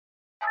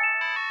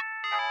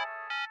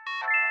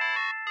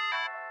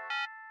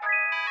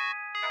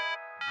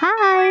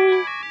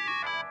Hi!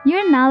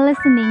 You're now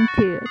listening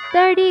to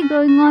 30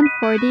 Going on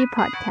 40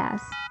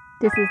 podcast.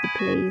 This is the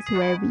place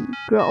where we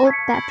grow old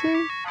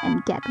better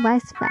and get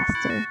wise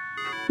faster.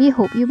 We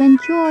hope you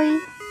enjoy.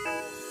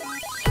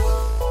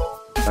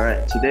 All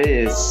right,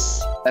 today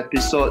is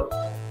episode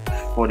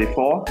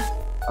 44.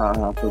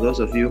 For those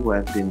of you who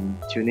have been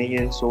tuning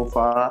in so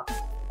far,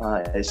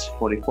 it's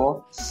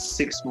 44,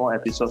 6 more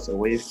episodes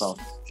away from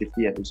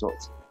 50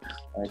 episodes.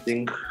 I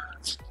think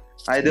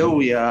either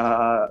we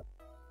are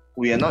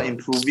not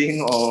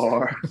improving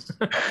or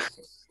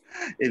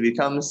it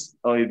becomes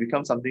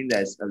something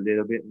that's a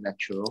little bit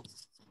natural.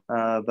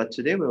 But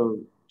today we'll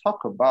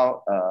talk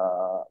about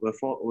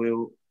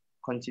we'll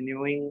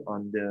continuing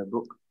on the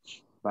book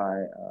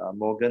by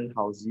Morgan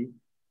Housey,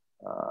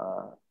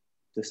 uh,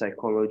 The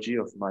Psychology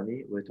of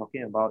Money. We're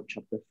talking about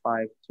chapter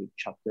 5 to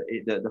chapter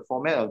 8. The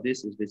format of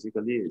this is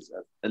basically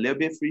a little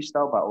bit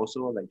freestyle, but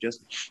also like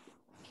just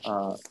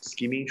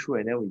skimming through,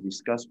 and then we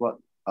discuss what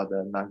are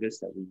the nuggets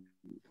that we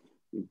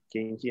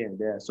gain here and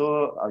there.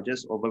 So I'll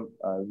just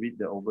read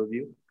the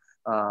overview.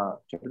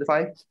 Chapter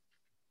 5,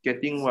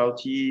 getting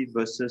wealthy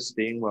versus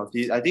staying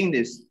wealthy. I think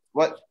this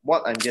what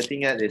I'm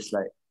getting at is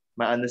like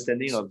my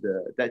understanding of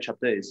that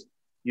chapter is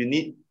you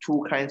need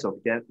two kinds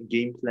of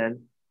game plan.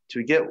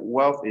 To get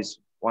wealth is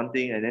one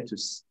thing, and then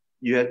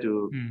you have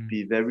to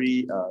be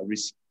very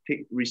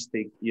take risk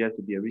take. You have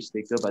to be a risk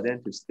taker, but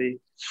then to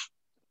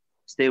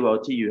stay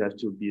wealthy, you have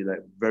to be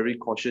like very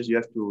cautious. You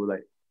have to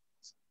like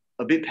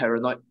a bit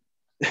paranoid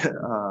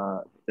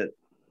that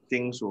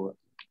things will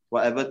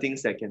whatever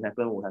things that can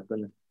happen will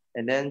happen.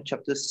 And then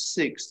chapter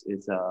 6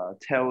 is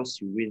tells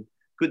you win.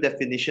 Good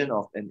definition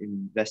of an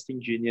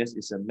investing genius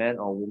is a man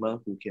or woman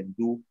who can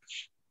do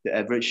the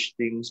average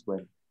things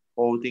when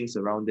all things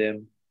around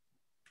them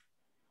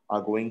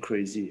are going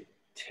crazy.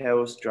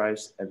 Tails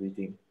drives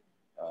everything.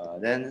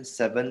 Then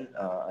 7,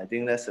 I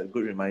think that's a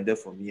good reminder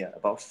for me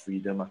about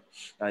freedom.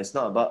 It's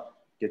not about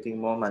getting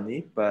more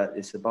money, but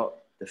it's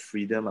about the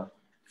freedom.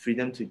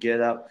 Freedom to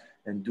get up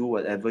and do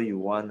whatever you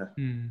want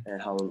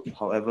and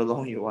however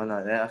long you want.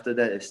 Then after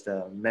that is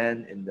the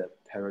man in the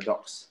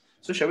paradox.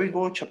 So shall we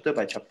go chapter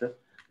by chapter?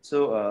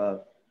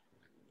 So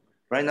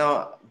right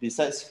now,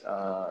 besides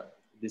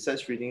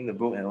reading the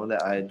book and all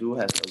that, I do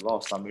have a lot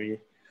of summary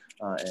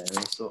and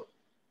also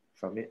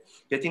from it.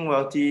 Getting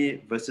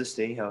wealthy versus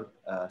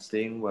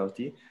staying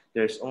wealthy.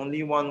 There's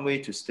only one way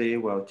to stay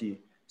wealthy.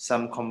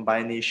 Some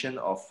combination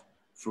of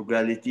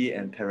frugality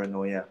and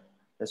paranoia.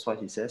 That's what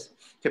he says.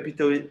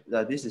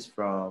 This is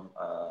from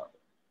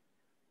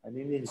I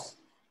think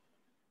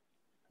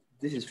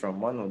this is from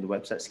one of the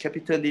websites.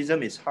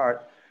 Capitalism is hard,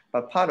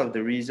 but part of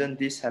the reason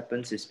this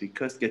happens is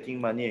because getting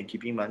money and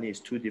keeping money is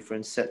two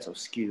different sets of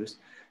skills.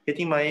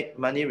 Getting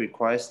money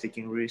requires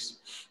taking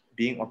risks,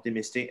 being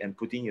optimistic, and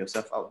putting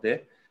yourself out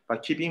there.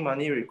 But keeping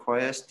money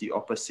requires the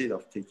opposite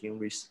of taking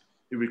risks.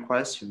 It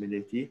requires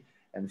humility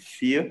and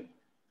fear,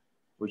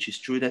 which is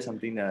true. That's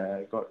something that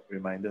I got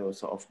reminded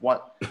also of.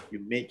 What you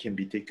make can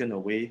be taken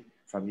away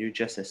from you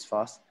just as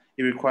fast.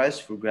 It requires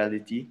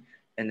frugality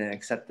and an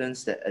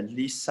acceptance that at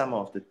least some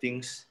of the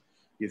things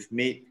you've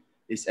made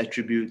is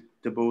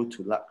attributable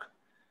to luck.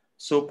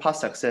 So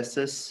past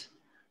successes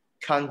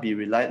can't be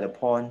relied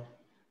upon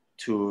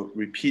to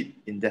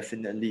repeat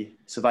indefinitely.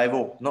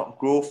 Survival, not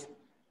growth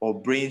or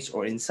brains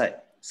or insight.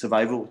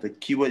 Survival, the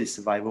keyword is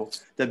survival.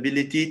 The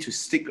ability to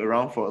stick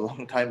around for a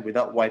long time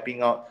without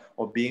wiping out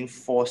or being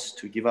forced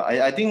to give up.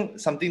 I think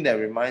something that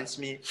reminds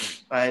me,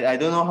 I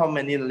don't know how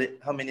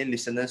many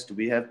listeners do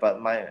we have, but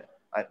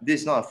this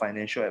is not a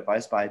financial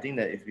advice, but I think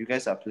that if you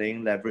guys are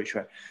playing leverage,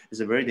 right,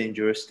 it's a very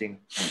dangerous thing.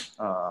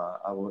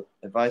 I would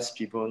advise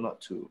people not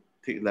to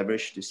take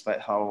leverage despite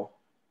how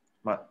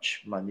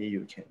much money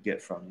you can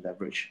get from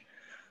leverage.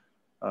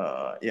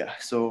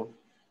 So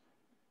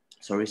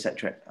sorry,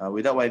 sidetrack.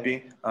 Without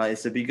wiping,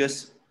 it's the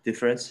biggest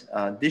difference.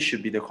 This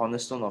should be the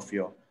cornerstone of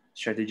your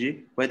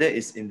strategy, whether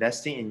it's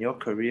investing in your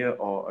career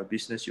or a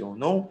business you own.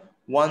 No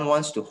one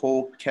wants to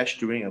hold cash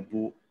during a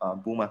bull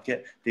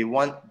market. They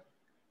want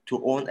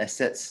to own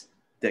assets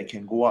that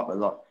can go up a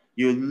lot.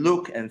 You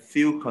look and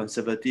feel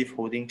conservative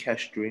holding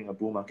cash during a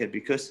bull market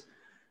because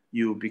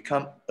you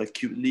become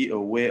acutely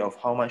aware of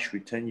how much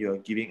return you're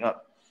giving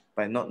up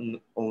by not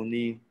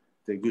owning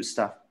the good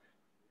stuff.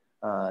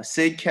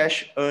 Say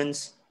cash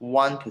earns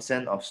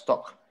 1% of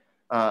stock,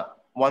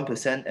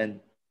 1% and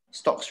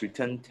stocks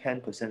return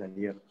 10% a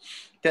year.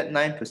 That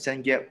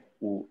 9% gap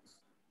will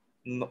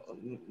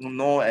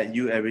gnaw at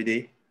you every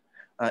day.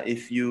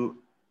 If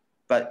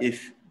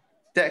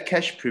that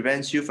cash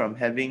prevents you from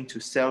having to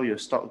sell your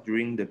stock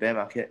during the bear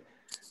market,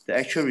 the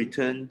actual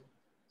return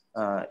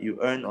you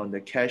earn on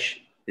the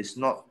cash is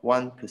not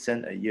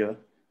 1% a year,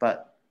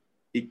 but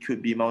it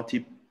could be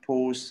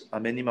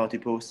many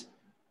multiples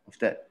of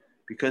that,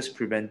 because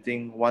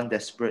preventing one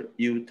desperate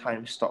yield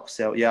time stock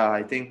sell. Yeah,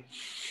 I think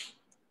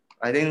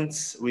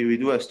we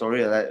do a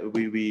story like that.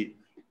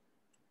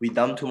 We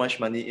dumped too much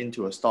money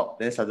into a stock,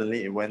 then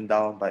suddenly it went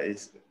down. But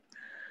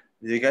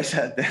you guys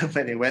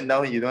when it went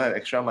down, you don't have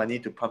extra money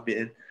to pump it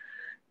in.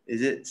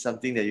 Is it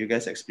something that you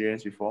guys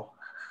experienced before?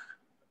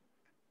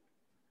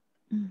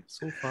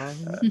 So far,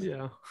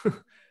 yeah. I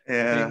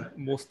Yeah. think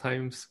most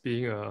times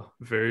being a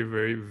very,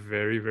 very,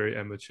 very, very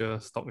amateur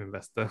stock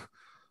investor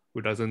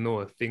who doesn't know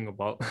a thing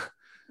about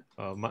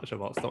much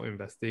about stock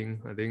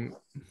investing, I think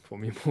for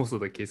me most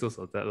of the cases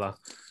are that lah.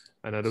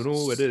 And I don't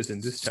know whether it's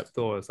in this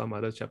chapter or some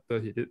other chapter,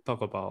 he did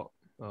talk about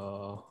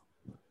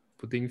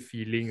putting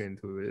feeling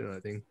into it, I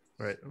think,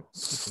 right?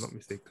 If I'm not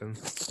mistaken.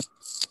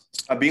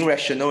 Being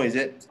rational, is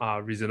it?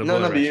 Reasonable No,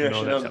 and not being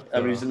rational, that rational.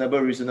 chapter.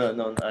 Reasonable.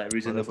 No, Oh, that's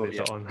reasonable.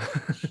 later Yeah. on.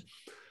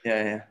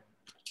 Yeah.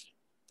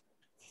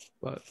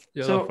 But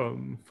yeah,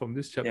 So- from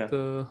this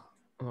chapter,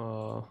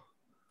 I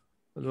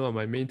don't know,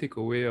 my main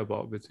takeaway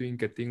about between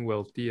getting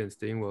wealthy and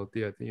staying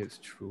wealthy, I think it's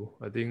true.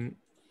 I think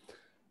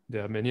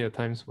there are many a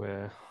times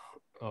where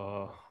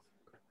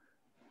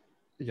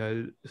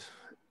it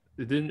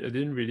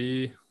didn't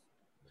really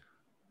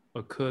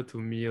occur to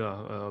me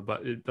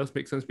but it does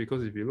make sense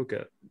because if you look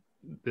at,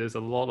 there's a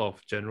lot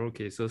of general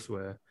cases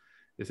where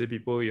they say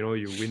people,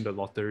 you win the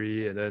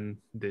lottery and then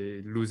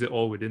they lose it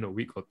all within a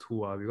week or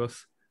two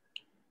because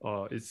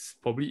it's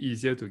probably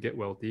easier to get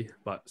wealthy,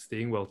 but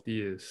staying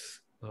wealthy is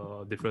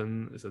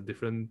different. It's a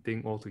different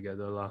thing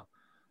altogether lah.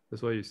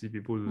 That's why you see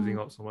people losing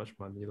out so much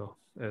money lah.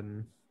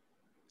 And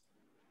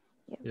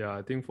yeah,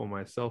 I think for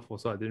myself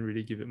also, I didn't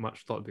really give it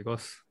much thought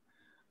because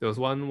there was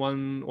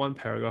one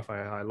paragraph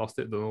I lost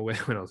it, don't know where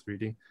when I was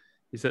reading.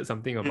 He said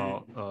something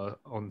about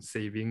on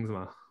savings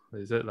ma.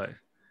 He said like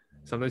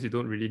sometimes you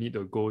don't really need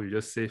a goal, you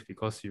just save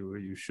because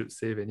you should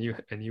save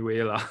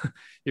anyway lah.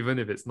 Even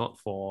if it's not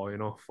for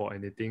for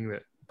anything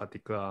that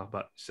particular,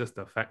 but it's just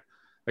the fact,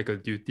 like a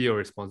duty or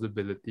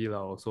responsibility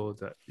lah, also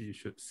that you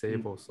should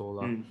save also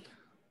lah.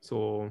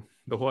 So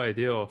the whole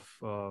idea of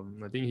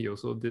I think he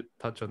also did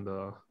touch on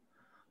the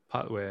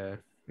part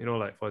where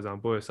like for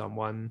example, if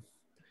someone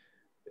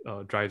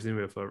drives in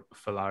with a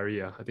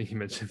Ferrari, I think he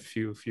mentioned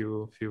few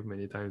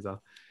many times,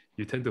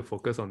 you tend to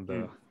focus on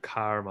the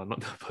car, not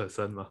the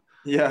person.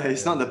 Yeah,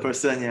 it's not the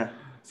person, yeah.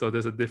 So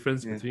there's a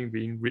difference between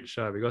being rich,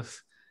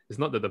 because it's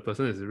not that the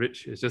person is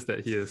rich, it's just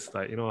that he is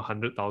like,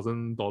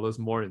 $100,000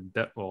 more in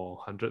debt or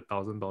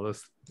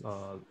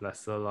 $100,000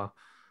 lesser.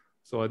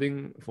 So I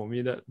think for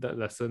me that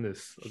lesson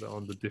is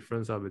on the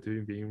difference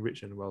between being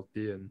rich and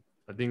wealthy. And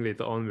I think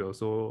later on we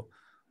also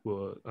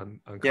will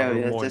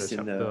uncover more in the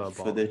chapter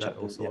about that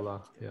chapters,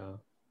 also. Yeah.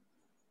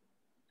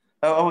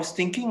 I was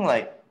thinking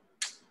like,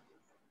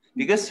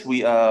 because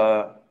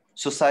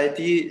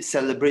society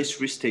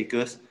celebrates risk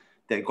takers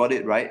that got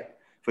it right.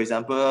 For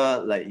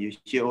example, like you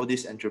hear all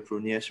these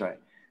entrepreneurs, right?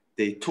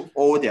 They took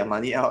all their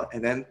money out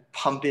and then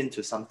pump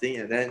into something,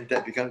 and then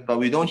that becomes, but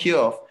we don't hear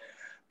of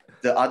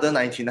the other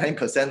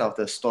 99% of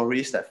the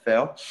stories that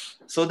fail.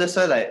 So that's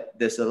why like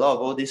there's a lot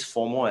of all this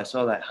FOMO as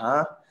well, like,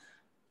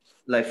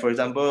 like for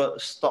example,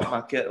 stock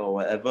market or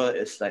whatever,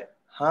 it's like,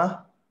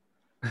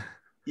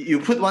 you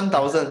put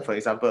 1,000, for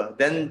example,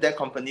 then that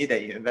company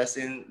that you invest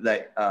in,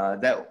 like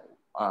that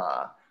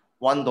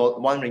one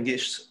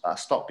ringgit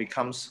stock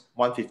becomes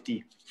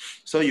 150.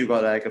 So you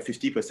got like a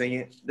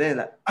 50%. Then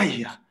like,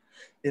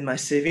 in my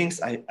savings,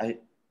 I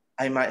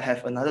might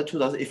have another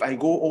 2,000. If I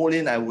go all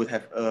in, I would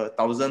have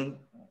 1,000,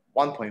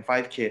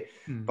 1.5K.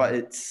 But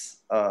it's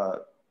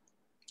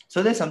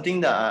so that's something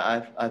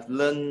that I've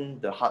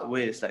learned the hard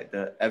way. Is like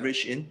the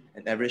average in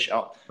and average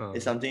out.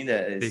 It's something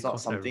that is not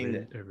something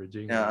that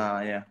averaging.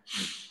 Yeah.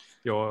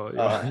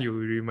 You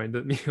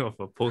reminded me of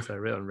a post I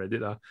read on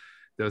Reddit.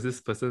 There was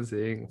this person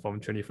saying from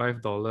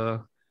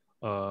 $25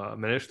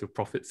 managed to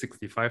profit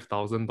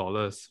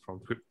 $65,000 from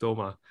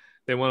crypto.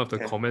 Then one of the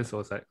comments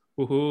was like,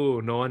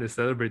 woohoo, no one is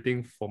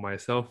celebrating for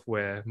myself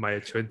where my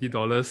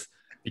 $20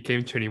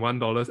 became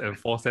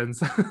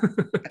 $21.04.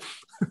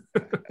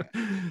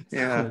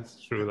 Yeah,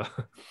 it's true.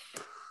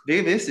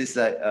 This is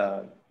like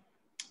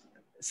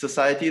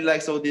society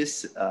likes all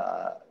this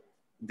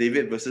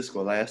David versus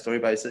Goliath story,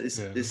 but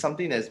it's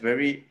something that's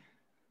very,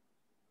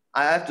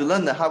 I have to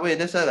learn the hard way.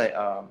 That's why like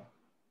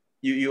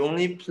you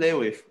only play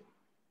with,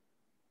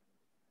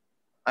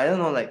 I don't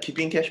know, like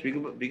keeping cash,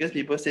 because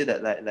people say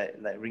that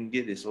like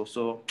ringgit is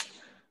also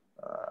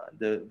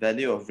the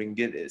value of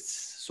ringgit is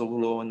so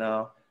low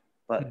now.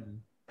 But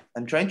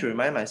I'm trying to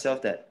remind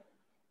myself that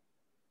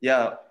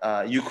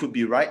you could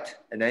be right,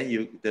 and then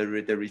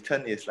the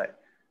return is like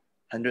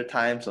 100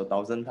 times or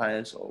 1,000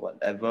 times or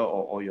whatever,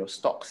 or your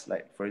stocks.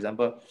 Like for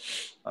example,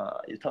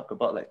 you talk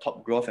about like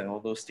Top Growth and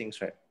all those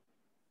things, right?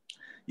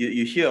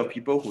 You hear of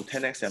people who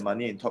 10x their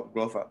money in Top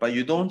Growth, but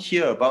you don't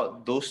hear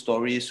about those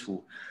stories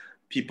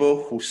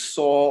people who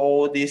saw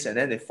all this and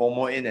then they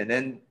FOMO in, and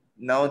then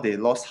now they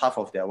lost half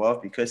of their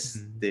wealth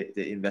because they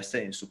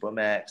invested in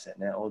Supermax and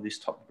then all this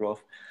Top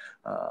Growth.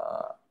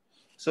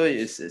 So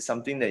it's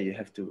something that you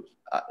have to,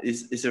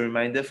 it's a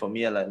reminder for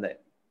me, like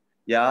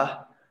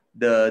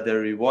the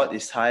reward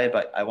is high,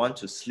 but I want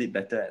to sleep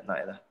better at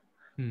night.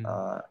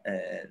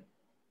 And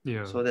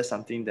so that's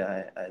something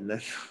that I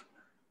learned.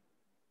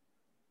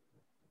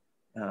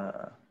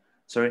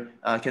 Sorry,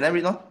 can I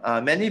read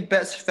on? Many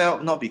bets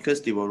failed not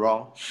because they were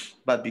wrong,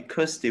 but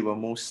because they were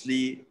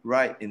mostly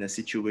right in a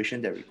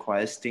situation that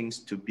requires things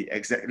to be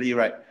exactly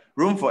right.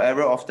 room for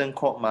error, often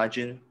called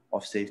margin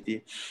of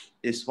safety,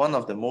 is one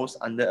of the most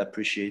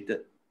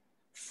underappreciated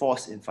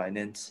force in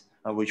finance,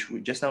 which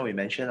just now we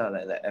mentioned,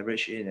 like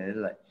average in, and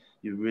then like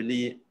you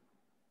really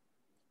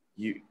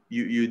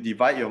you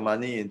divide your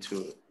money into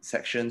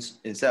sections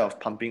instead of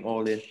pumping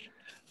all in,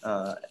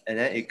 and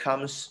then it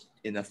comes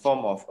in a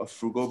form of a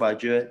frugal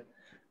budget,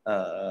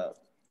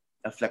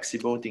 a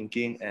flexible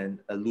thinking, and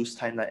a loose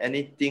timeline.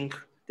 Anything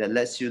that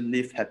lets you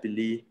live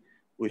happily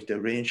with a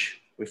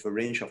range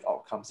of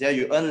outcomes. Yeah,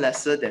 you earn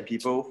lesser than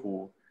people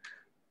who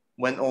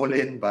went all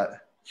in, but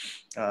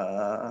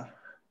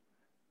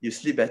you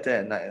sleep better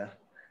at night.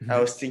 I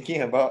was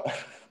thinking about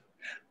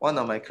one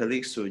of my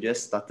colleagues who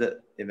just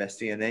started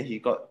investing, and then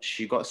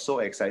she got so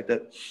excited,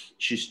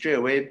 she straight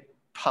away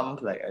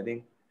pumped like I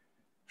think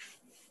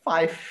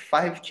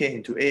 5K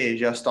into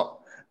AirAsia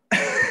stock.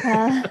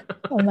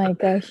 Oh my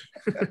gosh.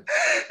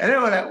 And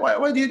then we're like,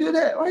 why do you do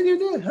that? Why do you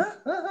do it? Huh?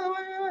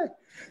 Why?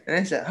 And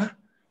then I said,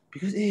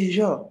 because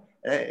AirAsia.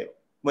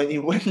 When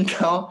it went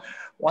down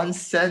 1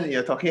 cent,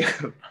 you're talking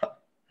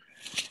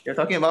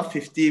about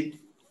 50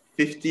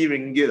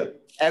 ringgit.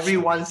 Every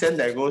 1 cent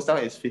that goes down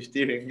is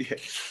 50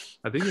 ringgit.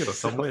 I think it was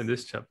somewhere in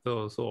this chapter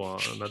also, or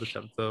another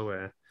chapter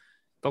where it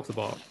talks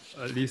about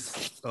at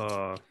least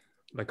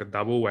like a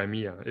double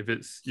whammy. If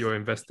it's you're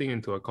investing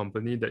into a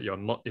company that you're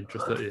not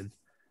interested in,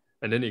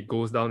 and then it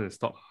goes down in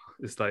stock,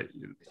 it's like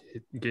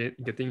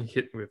getting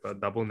hit with a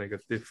double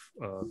negative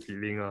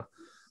feeling.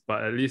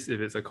 But at least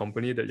if it's a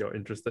company that you're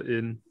interested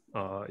in,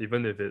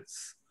 even if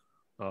it's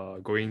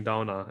going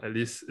down, at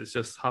least it's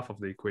just half of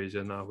the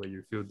equation where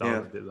you feel down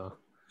a bit.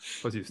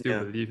 Because you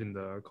still believe in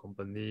the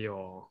company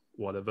or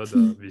whatever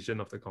the vision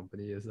of the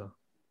company is.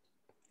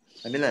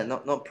 I mean, like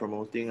not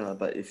promoting,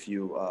 but if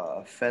you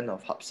are a fan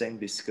of Hap Seng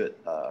biscuit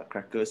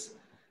crackers,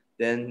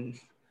 then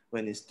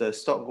when the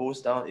stock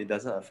goes down, it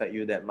doesn't affect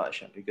you that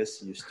much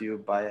because you still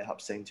buy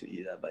Hap Seng to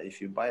eat. But if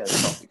you buy a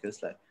stock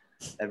because like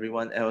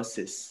everyone else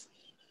is,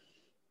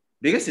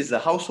 because it's a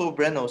household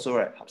brand also,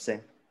 right? Hap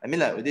Seng. I mean,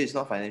 like this is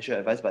not financial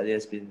advice, but it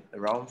has been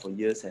around for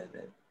years, and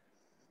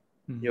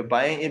you're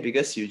buying it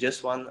because you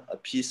just want a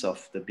piece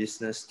of the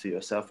business to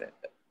yourself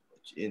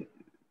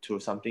to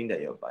something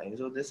that you're buying.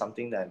 So there's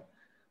something that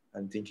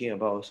I'm thinking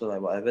about also, like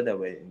whatever that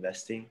we're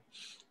investing,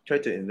 try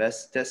to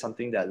invest. That's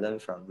something that I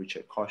learned from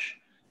Richard Koch.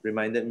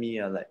 Reminded me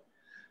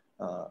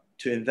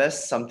to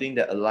invest something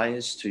that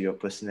aligns to your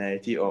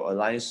personality or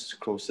aligns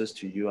closest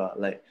to you.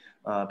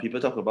 People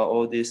talk about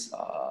all these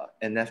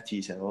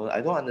NFTs and all.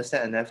 I don't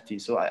understand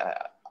NFTs, so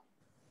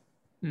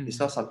it's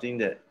not something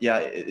that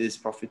it is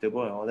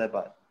profitable and all that,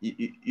 but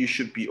you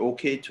should be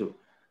okay to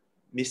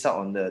miss out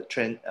on the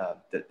trend,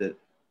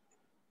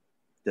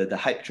 the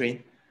hype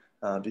train,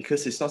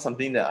 because it's not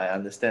something that I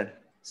understand.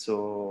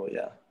 So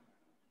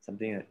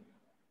something that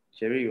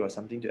Jerry, you got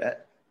something to add?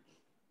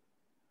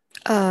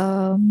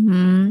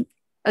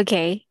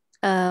 Okay.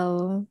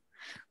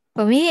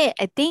 For me,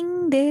 I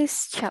think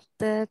this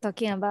chapter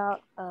talking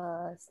about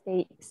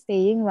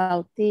staying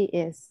wealthy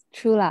is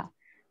true lah.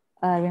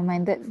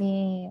 Reminded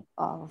me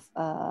of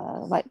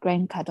what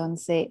Grant Cardone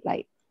said,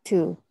 like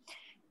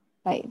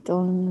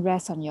don't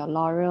rest on your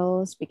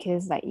laurels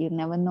because like you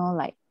never know,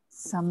 like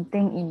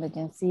something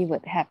emergency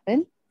would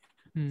happen.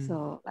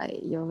 So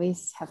like you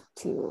always have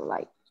to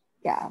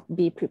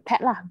be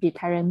prepared lah, be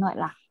paranoid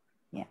lah.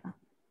 Yeah.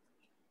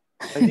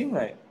 I think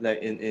like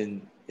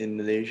in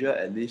Malaysia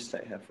at least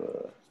like have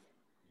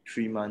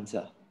 3 months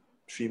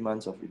 3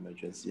 months of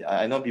emergency.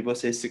 I know people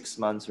say 6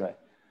 months, right?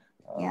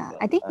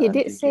 I think you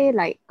did say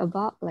like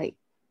about like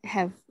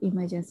have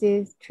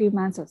emergencies 3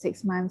 months or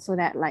 6 months, so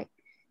that like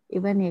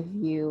even if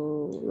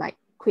you like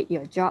quit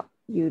your job,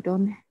 you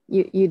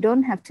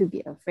don't have to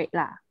be afraid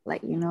lah.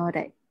 Like you know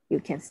that you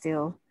can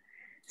still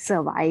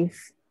survive,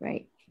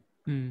 right?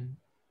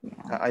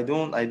 I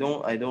don't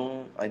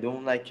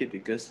like it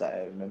because like,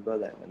 I remember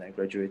like when I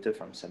graduated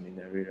from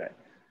seminary, right?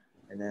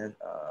 And then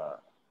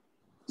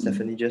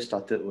Stephanie just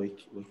started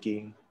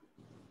working.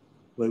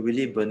 We're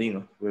really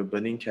burning. We're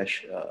burning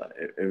cash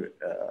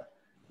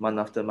month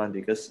after month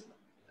because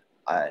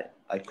I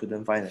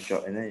couldn't find a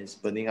job, and then it's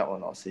burning up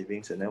on our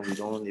savings, and then we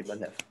don't even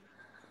have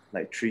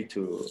like 3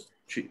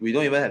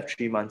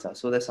 months.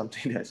 So that's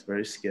something that's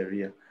very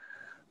scary.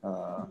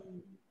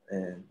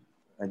 And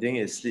I think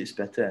it sleeps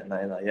better at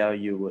night.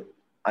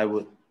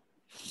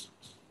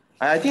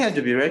 I think I have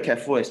to be very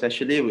careful,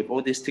 especially with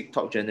all this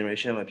TikTok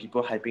generation where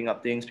people hyping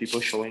up things, people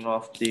showing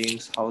off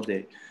things, how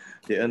they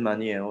earn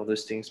money and all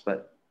those things.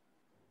 But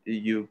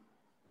you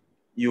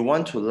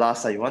want to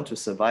last, you want to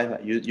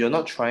survive. You're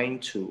not trying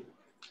to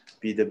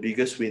be the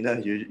biggest winner.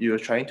 You're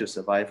trying to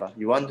survive.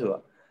 You want to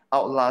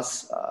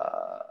outlast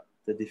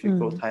the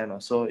difficult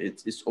time. So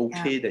it's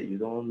okay that you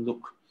don't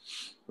look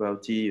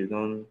wealthy. You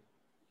don't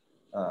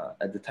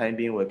at the time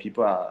being where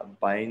people are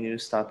buying new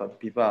stuff, but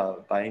people are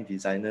buying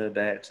designer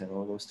bags and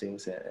all those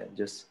things, and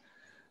just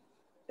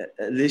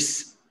at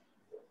least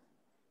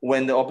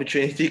when the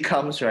opportunity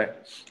comes, right?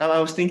 I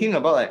was thinking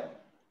about like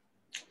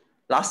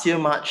last year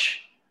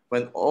March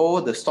when all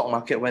the stock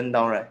market went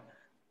down, right?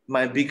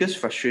 My biggest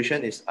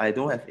frustration is I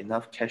don't have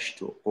enough cash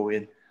to go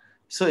in.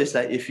 So it's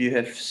like if you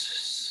have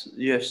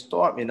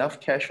stored up enough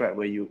cash, right,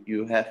 where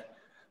you have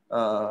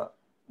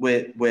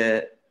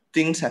where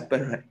things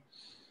happen, right,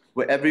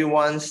 where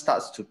everyone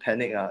starts to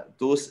panic,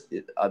 those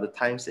are the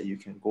times that you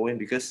can go in,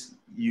 because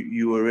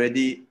you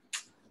already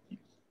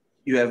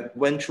you have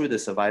went through the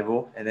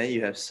survival, and then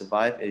you have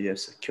survived and you have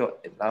secured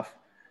enough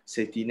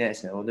safety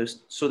nets and all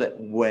this, so that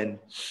when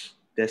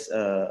there's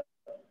a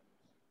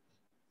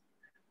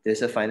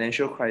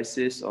financial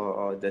crisis,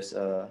 or there's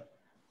a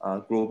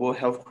global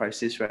health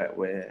crisis, right,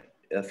 where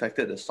it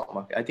affected the stock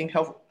market. I think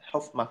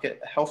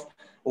health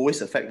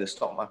always affect the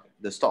stock market.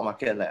 The stock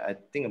market, like I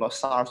think about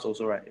SARS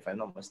also, right, if I'm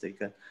not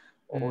mistaken.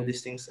 All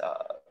these things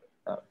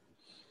are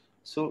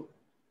so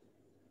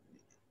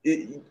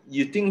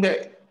you think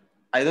back.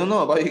 I don't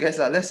know about you guys.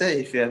 Let's say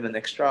if you have an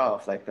extra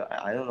of like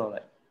I don't know,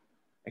 like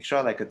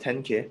extra like a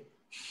 10K,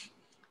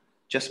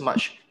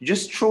 you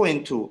just throw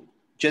into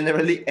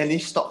generally any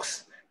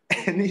stocks,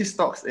 any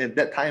stocks at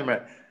that time,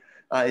 right?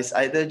 It's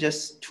either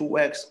just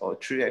 2x or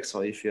 3x,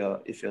 or if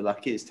you're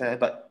lucky, it's 10x.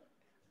 But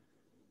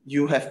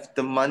you have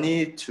the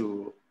money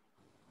to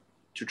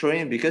throw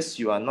in, because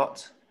you are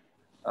not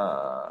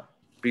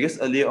because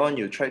earlier on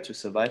you tried to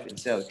survive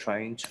instead of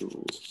trying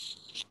to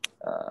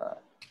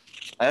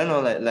I don't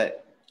know, like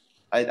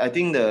I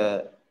think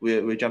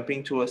we're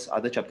jumping towards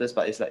other chapters,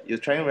 but it's like you're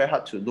trying very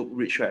hard to look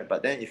rich, right?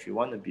 But then if you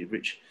want to be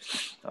rich,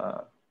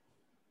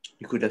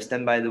 you could have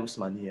stand by those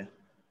money. Yeah.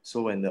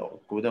 So when the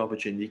golden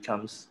opportunity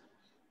comes,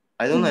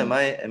 I don't know,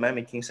 am I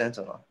making sense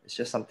or not? It's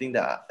just something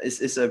that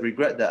it's a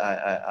regret that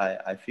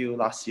I feel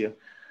last year.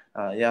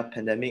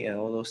 Pandemic and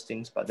all those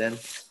things. But then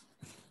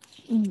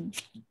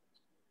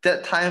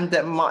that time,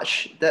 that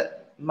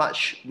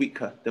March week,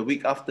 the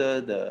week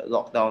after the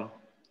lockdown,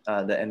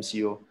 the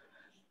MCO,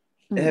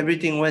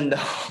 everything went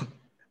down.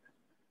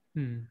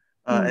 And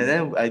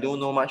then I don't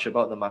know much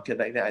about the market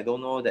back then. I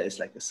don't know that it's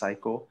like a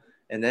cycle.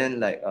 And then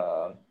like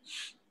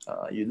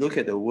you look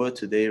at the world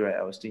today, right?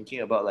 I was thinking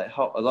about like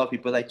how a lot of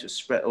people like to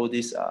spread all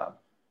these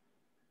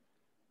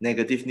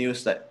negative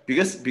news, like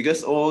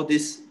because all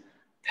this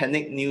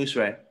panic news,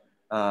 right?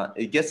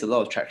 It gets a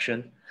lot of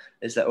traction.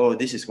 It's like, oh,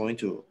 this is going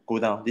to go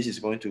down. This is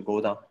going to go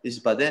down.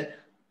 But then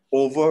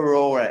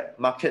overall, right,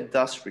 market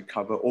does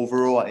recover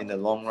overall in the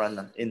long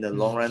run. In the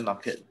long run,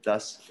 market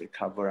does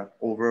recover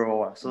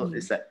overall. So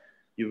it's like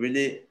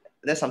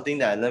that's something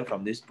that I learned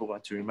from this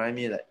book, to remind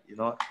me that you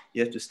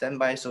have to stand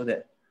by, so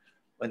that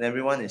when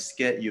everyone is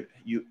scared,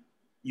 you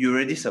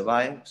already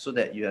survive, so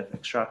that you have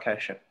extra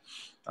cash.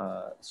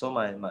 So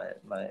my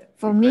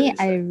for me,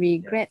 I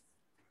regret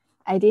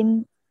I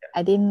didn't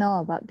know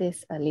about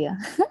this earlier.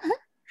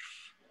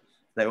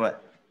 Like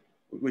what?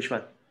 Which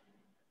one?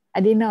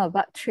 I didn't know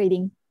about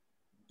trading,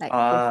 like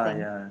this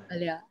thing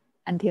earlier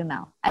until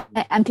now,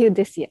 until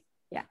this year.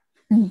 Yeah.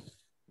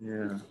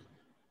 Yeah.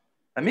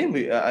 I mean,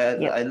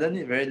 I learned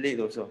it very late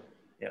also.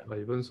 Yeah. But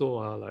even so,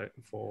 like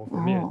for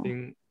me, I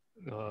think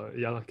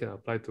can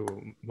apply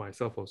to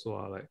myself also.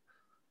 Like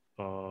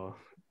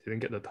didn't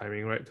get the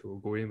timing right to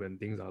go in when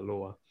things are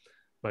low.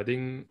 But I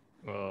think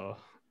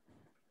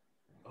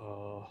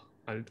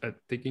I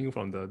taking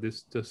from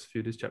these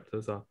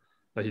chapters,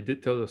 like he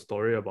did tell the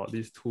story about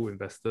these two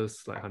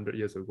investors like 100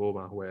 years ago,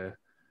 where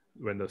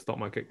when the stock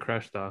market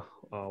crashed,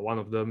 one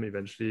of them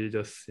eventually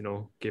just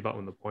gave up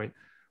on the point,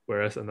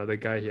 whereas another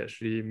guy, he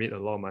actually made a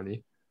lot of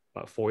money.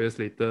 But 4 years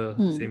later,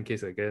 same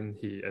case again,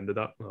 he ended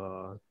up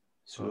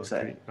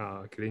suicide,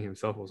 killing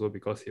himself also,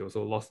 because he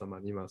also lost the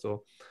money.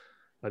 So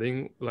I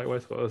think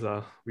likewise for us,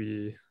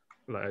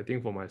 I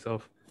think for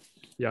myself,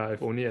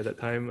 if only at that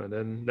time, and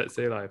then let's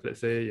say like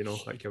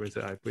Kelvin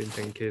said, I put in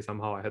 10K,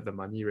 somehow I had the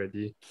money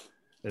ready,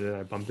 and then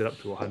I bumped it up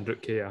to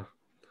 100K.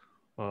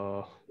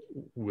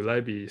 Will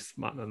I be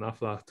smart enough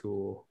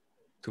to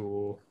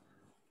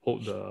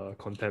hold the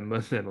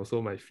contentment and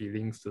also my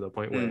feelings to the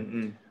point where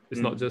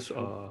it's not just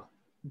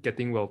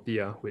getting wealthy,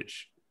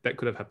 which that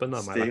could have happened,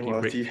 my lucky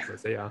break per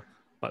se,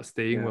 but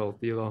staying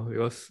wealthy,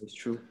 because it's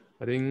true.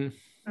 I think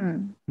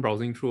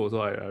browsing through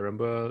also, I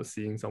remember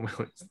seeing somewhere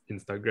on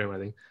Instagram, I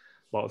think,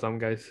 about some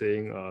guys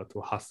saying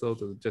to hustle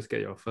to just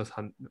get your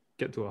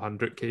get to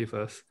 100K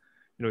first.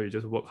 You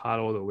just work hard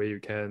all the way you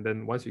can.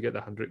 Then once you get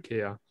the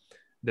 100K,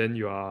 then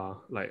you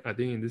are like, I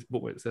think in this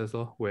book it says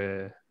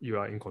where you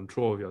are in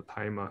control of your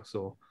time.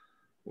 So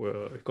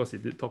because he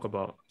did talk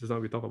about, just now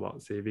we talk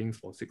about savings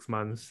for 6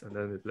 months, and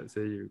then if let's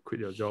say you quit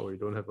your job or you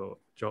don't have a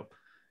job,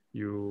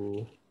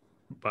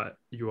 but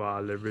you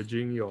are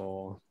leveraging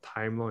your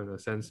time in a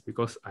sense,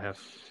 because I have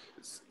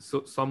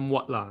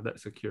somewhat that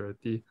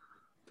security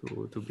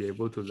to be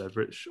able to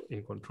leverage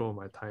in control of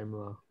my time.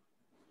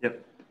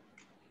 Yep.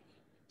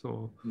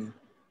 So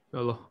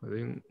I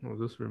think I'll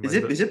just remind.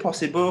 Is it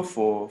possible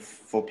for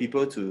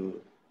people to,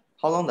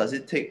 how long does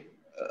it take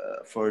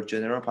for a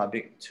general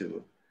public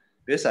to,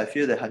 because I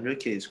feel that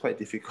 100K is quite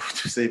difficult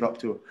to save up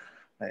to,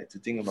 like, to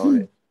think about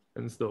it.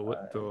 Hence the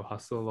word to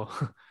hustle.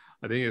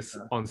 I think it's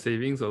on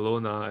savings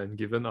alone, and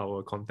given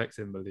our context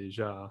in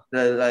Malaysia.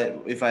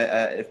 Like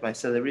if my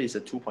salary is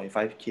a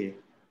 2.5K,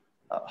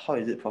 how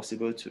is it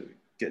possible to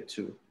get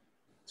to?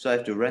 So I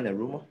have to rent a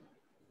room?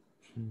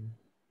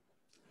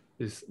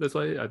 That's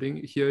why I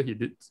think here he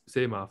did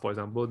say, for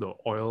example, the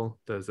oil,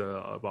 there's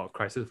about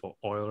crisis for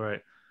oil,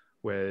 right?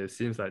 Where it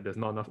seems like there's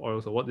not enough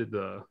oil. So what did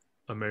the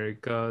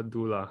America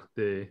do lah?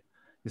 They,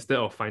 instead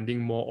of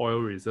finding more oil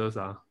reserves,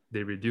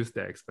 they reduced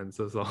their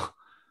expenses.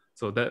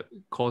 So that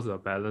caused a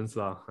balance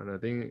lah. And I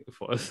think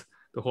for us,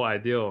 the whole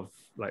idea of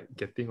like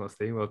getting or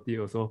staying wealthy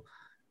also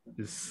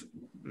is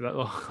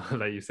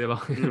like you say,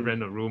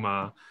 rent a room,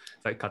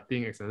 it's like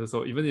cutting expenses.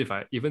 So even if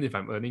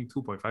I'm earning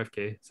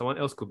 2.5K, someone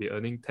else could be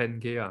earning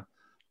 10K.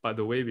 But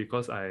the way,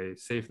 because I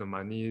save the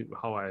money,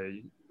 how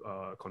I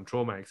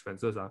control my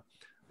expenses,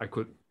 I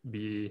could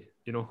be,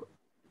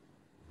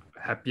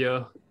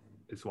 happier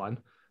is one,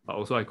 but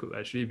also I could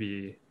actually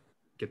be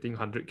getting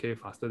 100K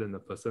faster than the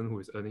person who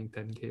is earning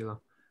 10K lah.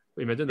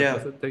 Imagine the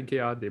person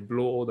 10K, they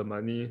blow all the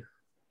money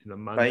in a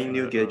month. Buying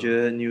new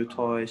gadget, new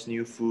toys,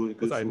 new food.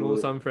 Because I know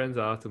some friends,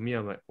 to me,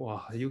 I'm like,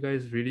 wow, you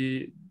guys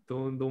really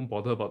don't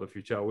bother about the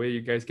future. Where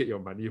you guys get your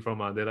money from?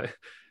 They're like,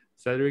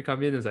 salary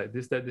come in, it's like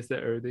this, that,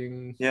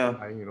 everything.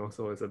 Buying,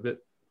 so it's a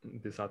bit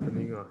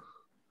disheartening.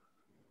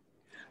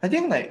 I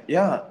think like,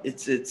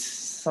 it's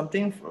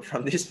something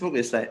from this book.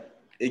 It's like,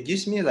 it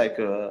gives me like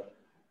a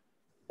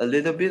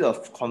little bit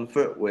of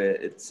comfort where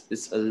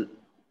it's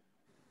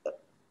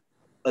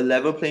a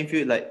level playing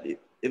field. Like,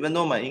 even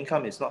though my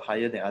income is not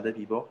higher than other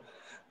people,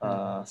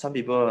 some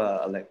people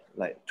are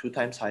like 2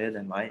 times higher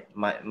than mine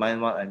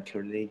what I'm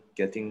currently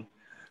getting.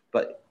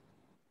 But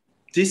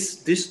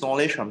this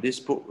knowledge from this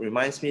book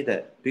reminds me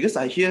that, because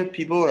I hear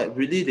people like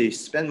really they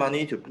spend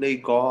money to play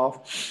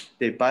golf,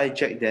 they buy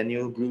Jack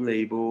Daniel Blue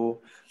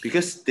Label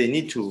because they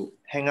need to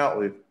hang out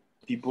with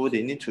people,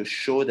 they need to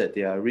show that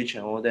they are rich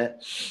and all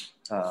that.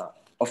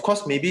 Of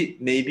course,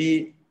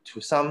 maybe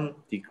to some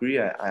degree,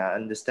 I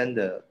understand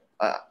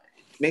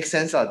makes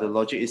sense. The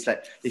logic is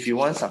like, if you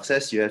want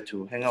success, you have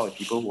to hang out with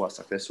people who are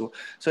successful.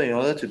 So in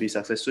order to be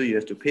successful, you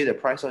have to pay the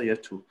price, or you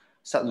have to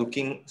start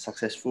looking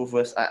successful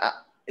first.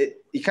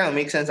 It kind of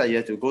makes sense that you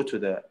have to go to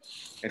the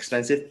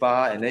expensive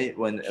bar, and then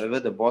whenever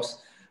the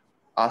boss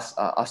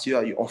asks you,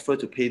 you offer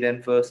to pay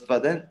them first.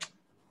 But then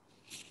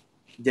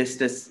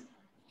there's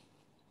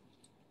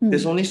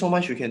only so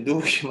much you can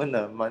do given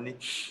the money.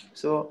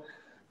 So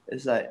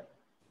it's like,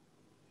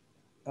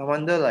 I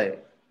wonder,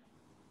 like,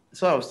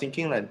 so I was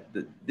thinking like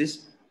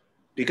this,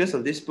 because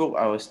of this book,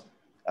 I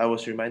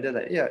was reminded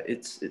that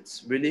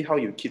it's really how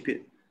you keep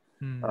it.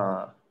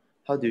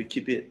 How do you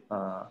keep it?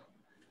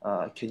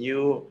 Can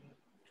you?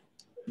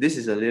 This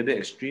is a little bit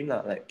extreme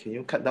lah. Like, can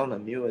you cut down a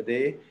meal a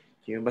day?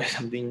 Can you buy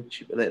something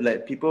cheaper?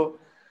 Like people,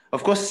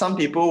 of course, some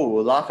people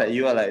will laugh at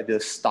you, like the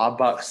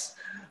Starbucks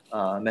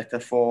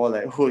metaphor.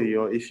 Like,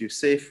 if you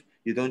save,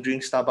 you don't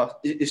drink Starbucks.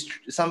 It's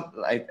some,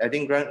 like, I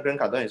think Grant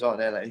Cardone is on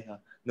there. Like,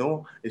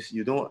 no, if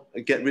you don't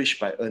get rich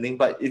by earning,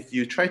 but if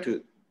you try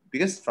to,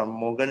 because from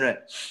Morgan, right,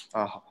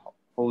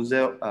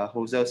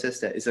 Hozel says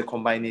that it's a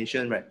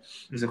combination, right?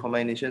 It's a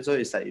combination. So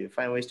it's like you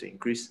find ways to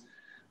increase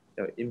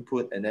your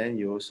input, and then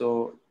you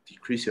also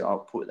decrease your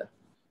output.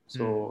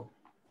 So,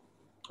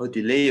 or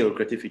delay your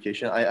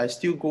gratification. I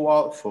still go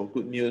out for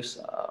good meals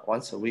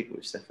once a week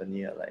with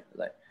Stephanie.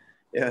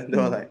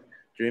 Though like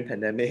during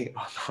pandemic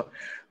or not,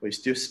 we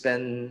still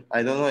spend,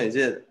 I don't know, is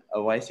it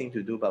a wise thing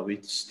to do, but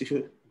we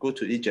still go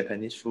to eat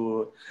Japanese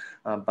food.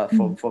 But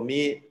for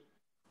me,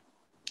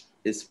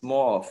 it's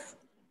more of,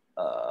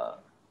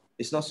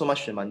 it's not so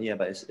much the money,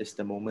 but it's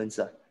the moments.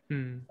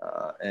 And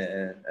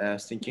I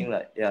was thinking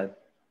like,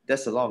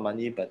 that's a lot of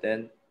money, but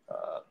then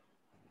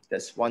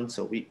that's once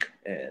a week,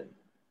 and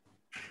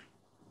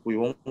we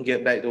won't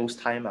get back those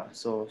time.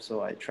 So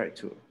I try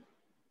to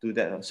do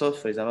that. So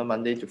for example,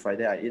 Monday to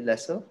Friday, I eat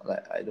lesser.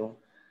 Like, I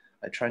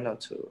try not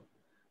to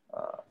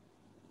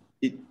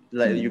eat,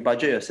 like, you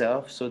budget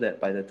yourself so that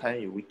by the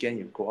time you weekend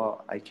you go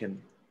out, I can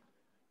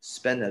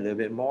spend a little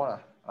bit more.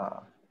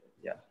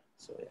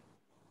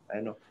 I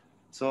know.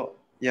 So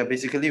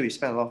basically we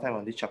spent a lot of time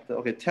on this chapter.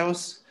 Okay,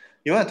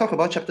 you want to talk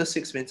about chapter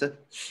 6, Vincent?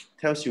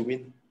 Tells you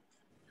win.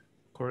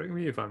 Correct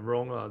me if I'm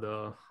wrong.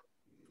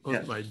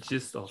 My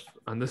gist of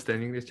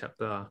understanding this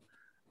chapter,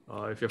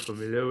 if you're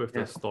familiar with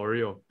the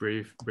story of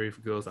Brave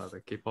Girls,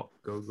 the K-pop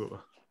girl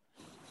group,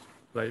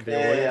 like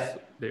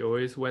they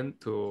always went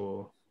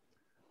to,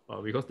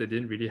 because they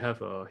didn't really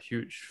have a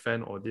huge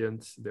fan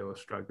audience, they were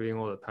struggling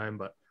all the time.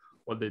 But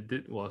what they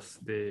did was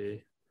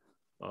they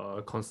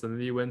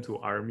constantly went to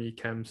army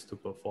camps to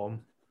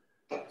perform.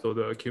 So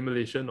the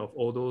accumulation of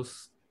all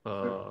those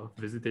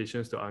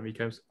visitations to army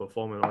camps to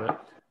perform and all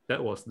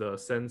that was the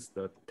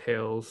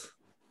tales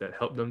that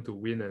helped them to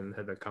win and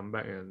had a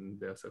comeback, and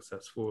they're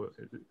successful.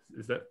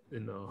 Is that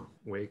in a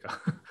way?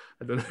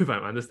 I don't know if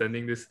I'm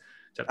understanding this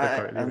chapter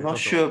correctly. I'm not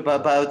sure,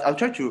 but I'll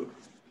try to.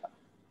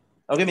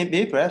 Okay,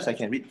 maybe perhaps I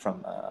can read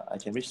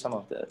some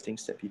of the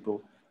things that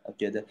people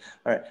gather.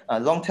 All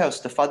right, long tails.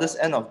 The farthest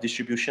end of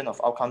distribution of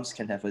outcomes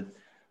can have a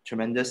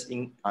tremendous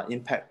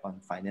impact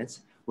on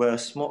finance, where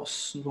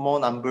small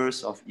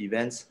numbers of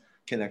events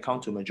can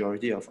account to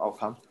majority of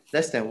outcome.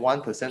 Less than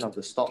 1% of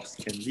the stocks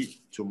can lead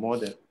to more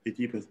than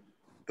 80%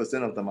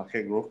 of the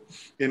market growth.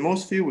 In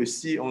most fields, we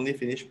see only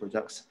finished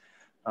products,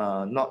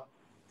 not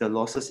the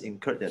losses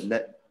incurred that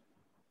led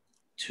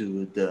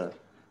to the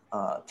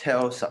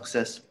TEL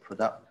success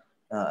product.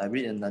 I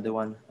read another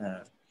one.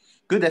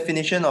 Good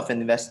definition of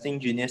an investing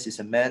genius is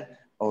a man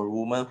or a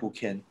woman who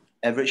can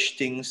average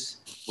things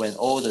when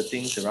all the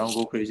things around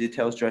go crazy.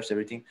 TEL drives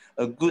everything.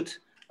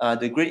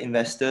 The great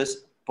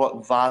investors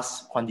bought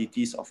vast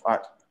quantities of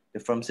art. The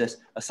firm says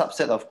a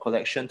subset of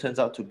collection turns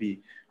out to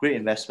be great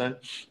investment,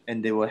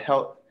 and they were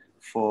held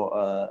for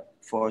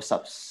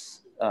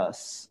a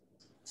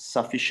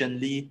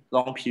sufficiently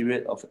long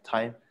period of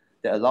time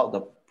that allowed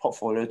the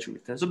portfolio to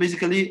return. So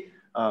basically,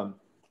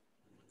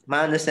 my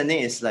understanding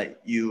is like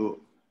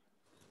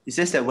it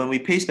says that when we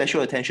pay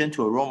special attention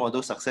to a role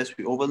model success,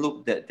 we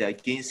overlook that their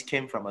gains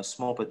came from a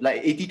small, but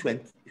like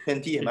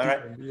 80-20, am I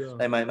right? Yeah.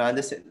 Like my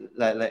understanding,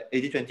 like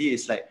 80-20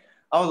 is like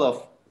out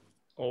of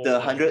the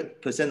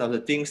 100% of the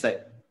things,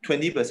 like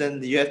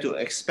 20%, you have to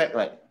expect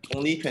like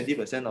only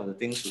 20% of the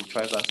things will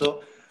thrive.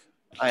 So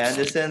I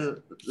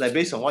understand, like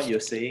based on what you're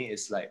saying,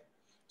 is like,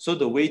 so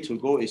the way to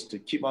go is to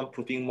keep on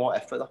putting more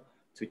effort,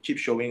 to keep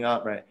showing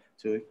up, right?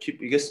 To keep,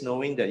 because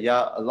knowing that,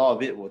 yeah, a lot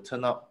of it will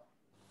turn out,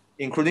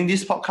 including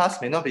this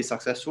podcast may not be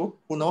successful,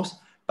 who knows?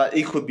 But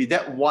it could be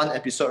that one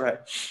episode, right,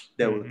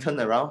 that will turn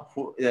around.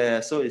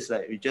 So it's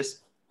like we just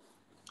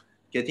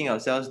getting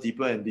ourselves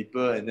deeper and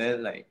deeper, and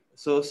then like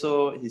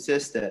so he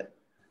says that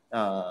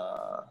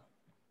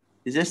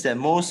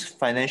most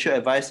financial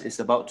advice is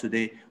about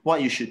today,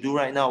 what you should do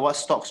right now, what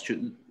stocks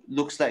should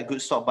looks like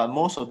good stock, but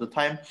most of the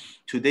time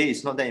today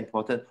is not that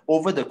important.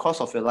 Over the course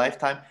of your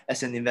lifetime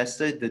as an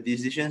investor, the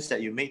decisions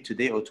that you make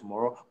today or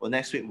tomorrow or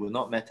next week will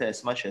not matter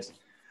as much as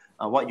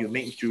what you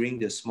make during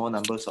the small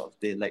numbers of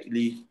the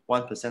likely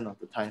 1% of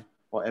the time,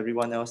 while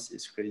everyone else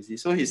is crazy.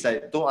 So he's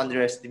like, don't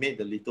underestimate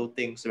the little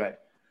things, right?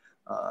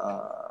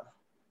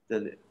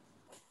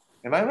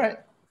 Am I right?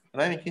 Am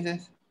I making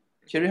sense?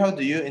 Kerry, how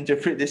do you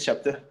interpret this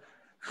chapter?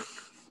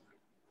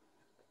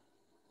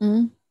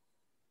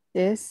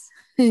 Yes.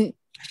 It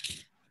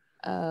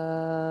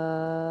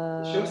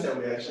shows that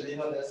we're actually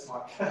not that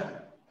smart.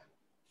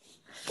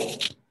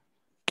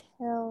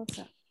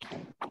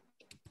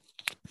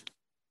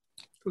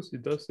 Because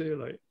it does say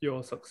like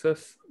your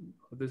success,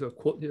 there's a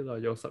quote here,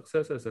 your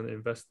success as an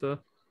investor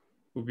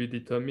will be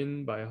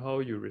determined by how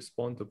you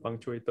respond to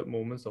punctuated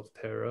moments of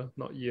terror,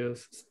 not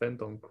years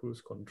spent on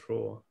cruise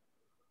control.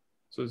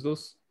 So it's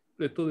those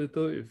little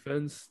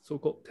events,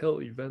 so-called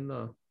TEL event.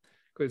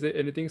 Because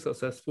anything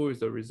successful is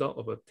the result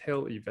of a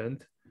TEL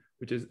event,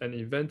 which is an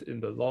event in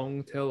the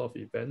long tail of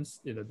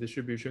events in a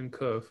distribution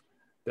curve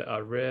that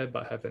are rare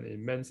but have an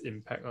immense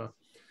impact.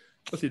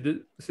 Because he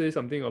did say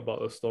something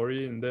about a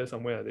story in there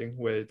somewhere, I think,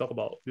 where he talk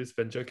about these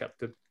venture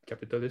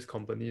capitalist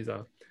companies,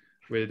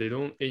 where they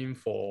don't aim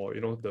for,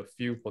 the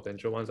few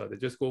potential ones. They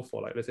just go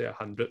for, like, let's say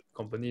 100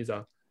 companies,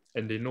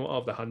 and they know out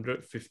of the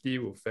 100, 50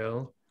 will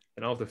fail,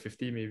 and out of the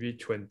 50, maybe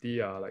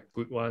 20 are like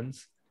good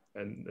ones,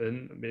 and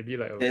then maybe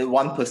like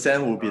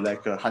 1% will be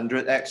like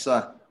 100x.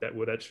 That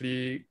would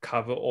actually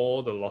cover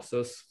all the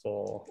losses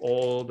for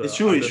all the it's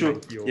true.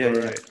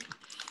 right?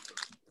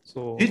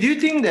 So do you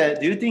think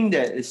that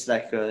it's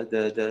like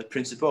the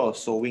principle of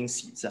sowing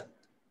seeds?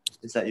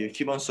 It's like you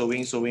keep on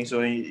sowing.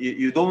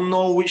 You don't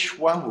know which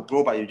one will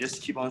grow, but you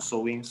just keep on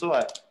sowing. So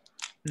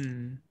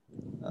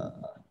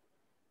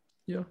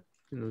yeah,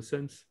 in a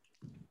sense,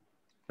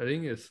 I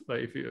think it's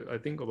like, I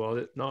think about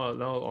it now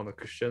on the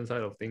Christian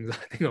side of things, I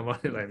think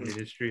about it like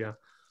ministry.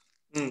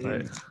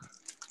 Like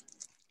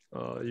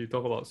you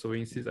talk about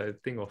sowing seeds, I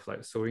think of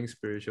like sowing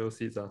spiritual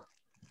seeds.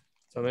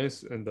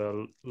 Sometimes in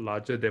the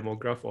larger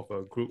demographic of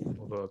a group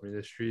of a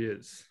ministry,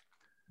 it's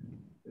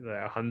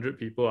like 100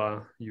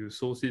 people. You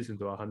sow seeds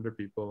into 100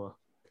 people.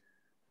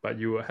 But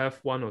you will have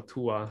one or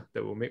two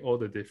that will make all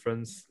the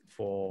difference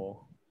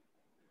for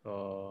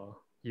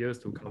years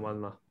to come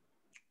on.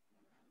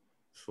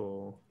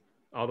 So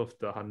out of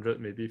the 100,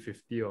 maybe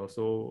 50 or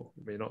so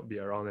may not be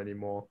around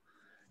anymore.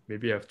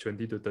 Maybe have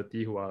 20 to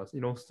 30 who are,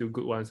 still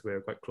good ones, where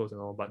quite close and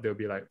all, but there'll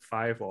be like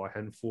 5 or a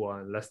handful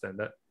and less than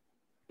that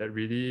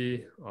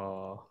really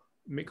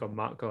make a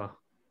mark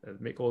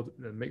and makes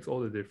all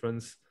the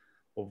difference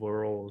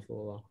overall.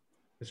 So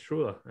it's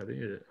true. I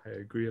think I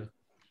agree.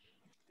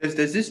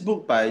 There's this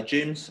book by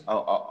James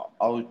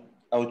Altucher,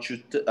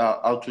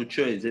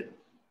 is it?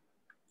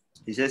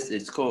 He says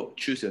it's called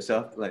Choose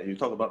Yourself. Like you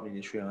talk about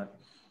ministry, right?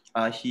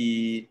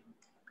 He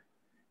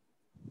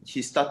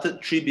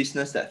started 3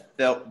 businesses that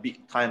failed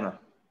big time,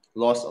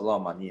 lost a lot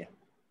of money.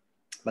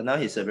 But now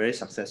he's a very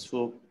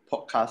successful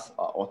podcast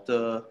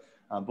author,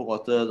 book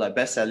author, like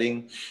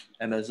best-selling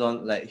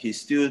Amazon. Like he's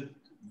still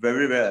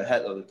very, very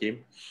ahead of the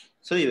game.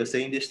 So he was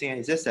saying this thing, and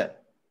he says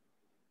that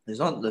it's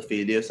not the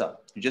failures,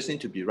 you just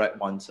need to be right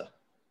once.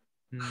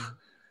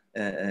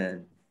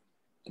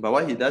 But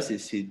what he does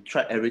is he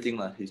tried everything.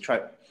 He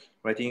tried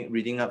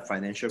reading up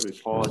financial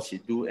reports. He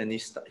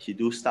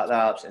do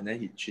startups, and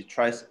then she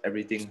tries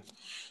everything.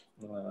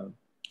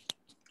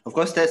 Of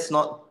course, that's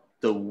not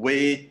the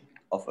way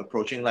of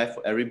approaching life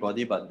for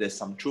everybody, but there's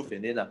some truth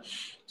in it.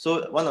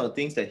 So one of the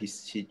things that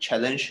he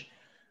challenged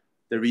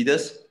the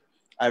readers,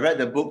 I read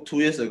the book 2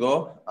 years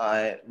ago.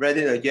 I read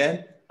it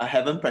again. I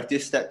haven't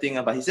practiced that thing,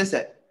 but he says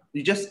that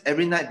you just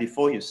every night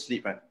before you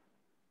sleep, right?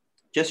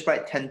 Just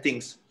write 10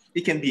 things.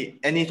 It can be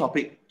any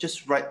topic.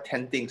 Just write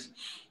 10 things.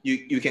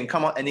 You can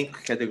come out any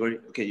category.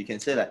 Okay, you can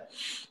say like,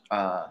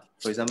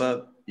 for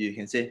example, you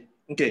can say,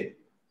 okay,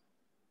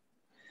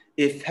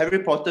 if Harry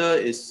Potter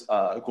is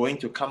going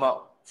to come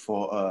out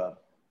for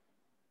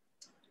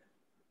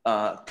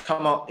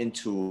come out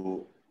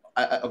into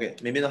okay,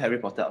 maybe not Harry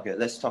Potter. Okay,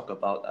 let's talk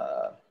about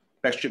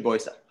Backstreet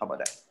Boys. How about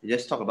that? You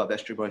just talk about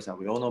Backstreet Boys.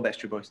 We all know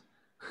Backstreet Boys.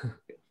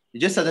 Okay. You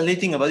just suddenly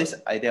think about this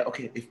idea.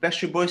 Okay, if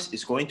Backstreet Boys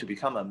is going to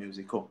become a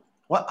musical,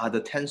 what are the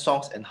 10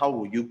 songs and how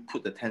will you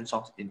put the 10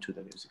 songs into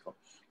the musical?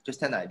 Just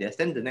 10 ideas.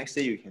 Then the next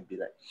day you can be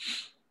like,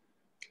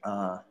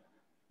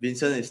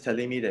 Vincent is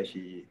telling me that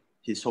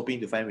he's hoping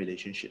to find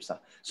relationships.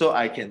 So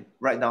I can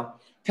write down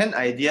 10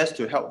 ideas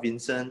to help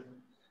Vincent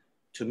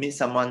to meet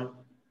someone.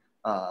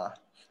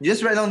 You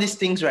just write down these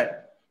things, right?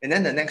 And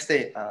then the next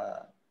day,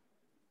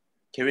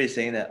 Kerry is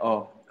saying that,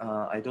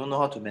 I don't know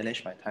how to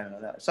manage my time.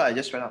 So I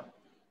just write down.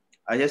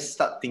 I just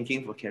start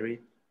thinking for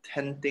Kerry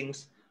 10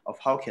 things of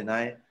how can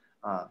I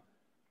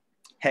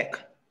hack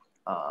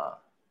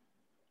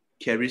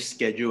Kerry's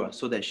schedule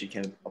so that she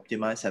can have an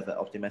optimized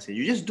schedule.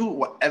 You just do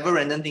whatever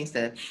random things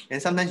there,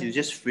 and sometimes you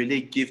just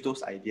really give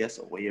those ideas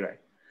away, right?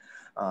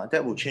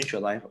 That will change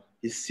your life.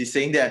 He's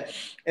saying that,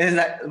 and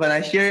like when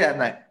I hear it, I'm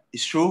like,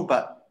 it's true,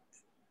 but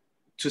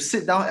to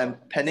sit down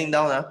and penning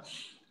down,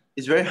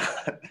 it's very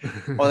hard.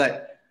 Or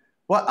like,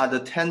 what are the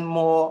 10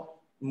 more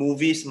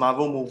movies,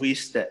 Marvel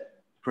movies that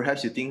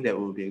perhaps you think that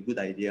would be a good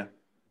idea?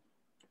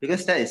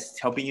 Because that is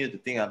helping you to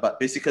think. But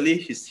basically,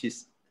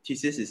 his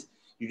thesis is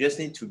you just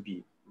need to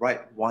be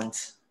right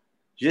once.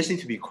 You just need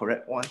to be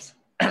correct once.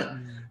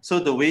 So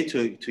the way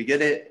to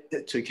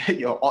get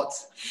your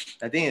odds,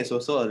 I think it's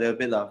also a little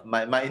bit of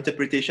my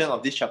interpretation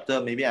of this chapter.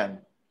 Maybe I'm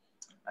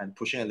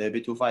pushing a little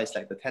bit too far. It's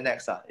like the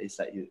 10x. It's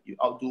like you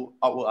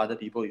outwork other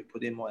people. You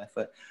put in more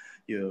effort.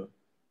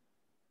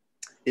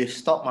 If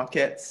stock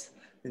markets,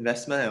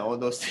 investment, and all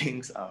those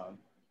things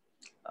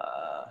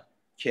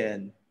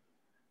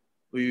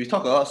we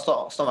talk about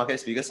stock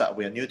markets because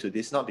we are new to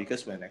this, not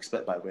because we're an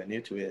expert, but we're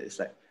new to it. It's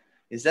like,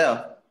 instead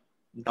of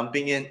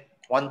dumping in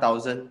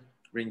 1,000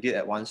 ringgit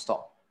at one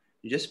stock,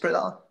 you just spread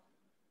out.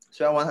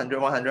 Spread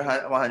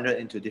 100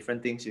 into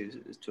different things,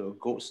 to a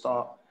gold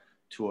stock,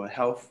 to a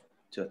health,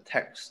 to a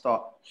tech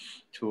stock,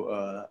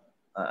 to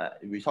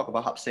we talk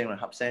about Hub Seng, right?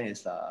 Hub Seng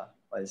is,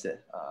 what is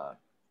it?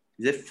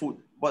 Is it food?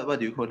 What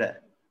do you call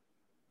that?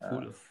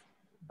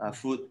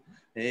 Food.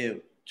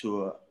 To,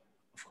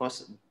 of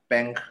course,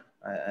 bank.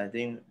 I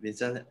think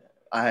Vincent,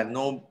 I have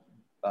no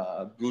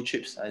blue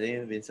chips. I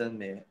think Vincent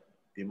may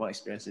be more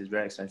experienced. It's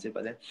very expensive,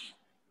 but then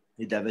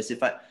he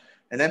diversified.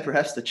 And then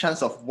perhaps the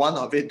chance of one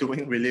of it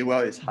doing really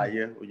well is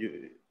higher.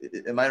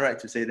 Am I right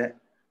to say that?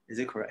 Is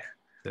it correct?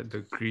 That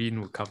the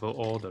green will cover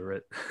all the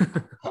red.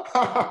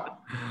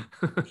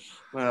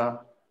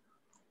 Well,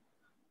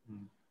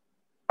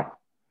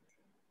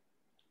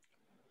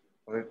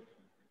 okay.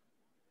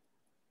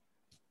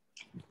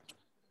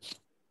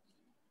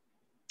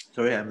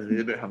 Sorry, I'm a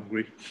little bit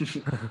hungry.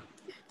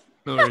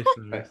 No worries.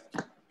 No worries.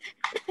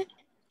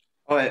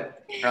 All right.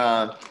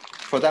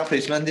 Product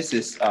placement. This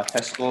is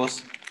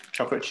Tesco's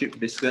chocolate chip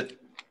biscuit.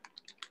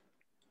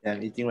 Yeah,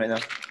 I'm eating right now.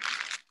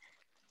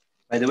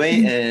 By the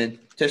way,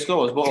 Tesco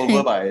was bought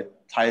over by a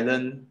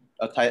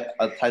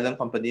Thailand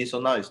company, so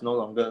now it's no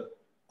longer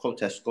called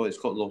Tesco. It's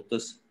called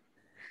Lotus.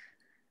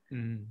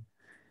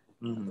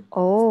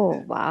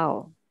 Oh,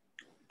 wow.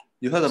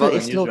 You heard So about the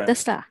it's news,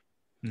 Lotus, right?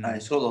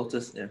 It's called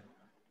Lotus, yeah.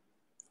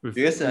 With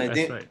Because I US,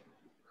 think right?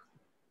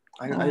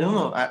 I don't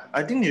know.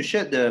 I think you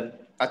shared the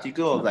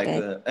article of like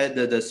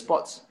the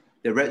spots,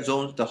 the red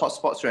zones, the hot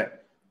spots, right,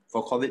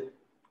 for COVID.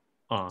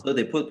 So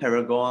they put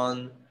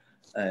Paragon,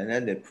 and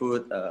then they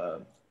put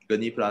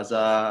Gurney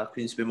Plaza,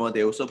 Queensway Mall.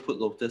 They also put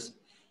Lotus.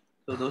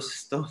 So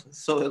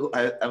so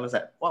I was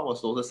like, what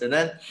was Lotus? And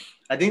then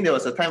I think there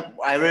was a time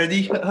I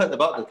already heard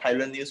about the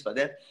Thailand news, but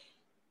then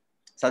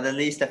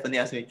suddenly Stephanie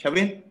asked me,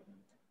 Kevin,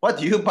 what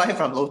do you buy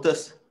from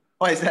Lotus?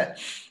 What is that?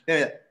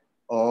 Then like,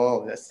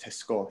 oh, that's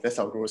Tesco. That's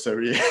our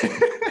grocery.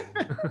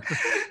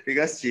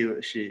 Because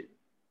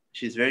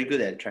she's very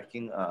good at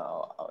tracking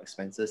our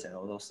expenses and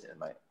all those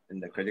in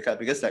the credit card.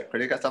 Because like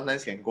credit card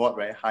sometimes can go up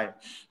very high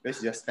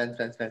because you just spend.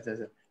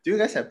 Do you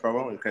guys have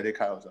problem with credit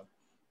card also?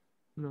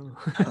 No.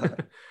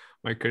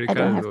 My credit I card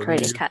don't is have only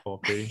credit used card. for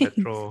paying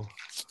petrol.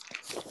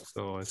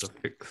 So it's a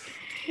fix.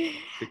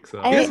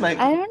 I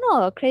don't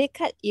know. Credit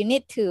card, you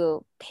need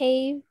to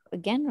pay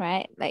again,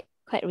 right? Like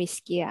quite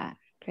risky,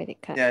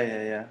 credit card.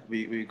 Yeah.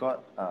 We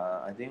got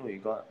I think we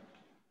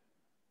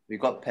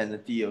got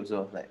penalty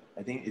also. Like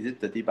I think is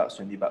it $30,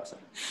 $20?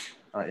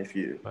 If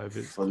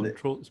it's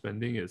controlled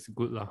spending, it's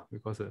good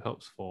because it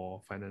helps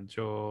for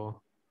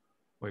financial,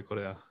 what you call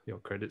it, your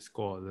credit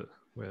score.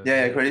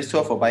 Credit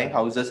score for buying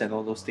houses and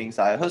all those things.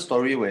 I heard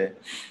story where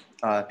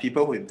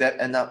people with debt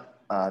end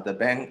up the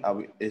bank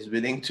is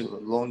willing to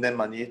loan them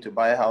money to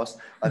buy a house,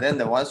 but then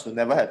the ones who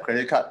never had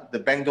credit card, the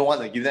bank don't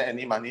want to give them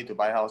any money to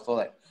buy a house. So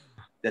like,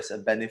 there's a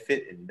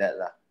benefit in that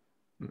lah.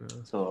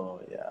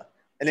 So yeah.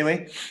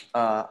 Anyway,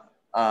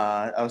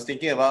 I was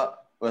thinking about,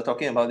 we're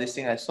talking about this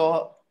thing. I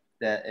saw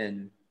that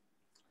in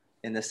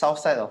the south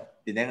side of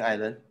Penang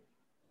Island,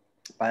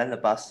 Bayan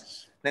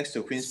Lepas, next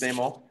to Queens Bay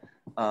Mall,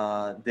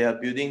 they are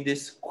building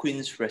this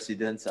Queen's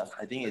Residence.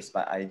 I think it's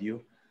by Ideal.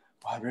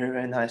 Wow, very,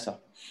 very nice.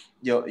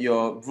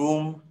 Your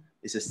room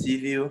is a sea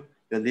view.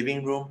 Your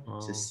living room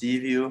is a sea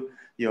view.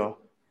 Your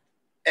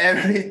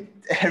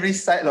every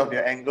side of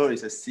your angle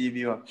is a sea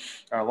view.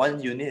 One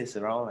unit is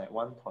around like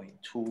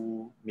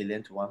 1.2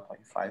 million to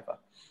 1.5.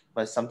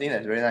 But something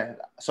that's very nice.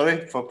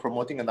 Sorry for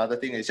promoting another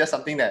thing. It's just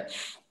something that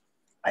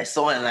I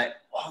saw and like,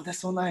 wow, that's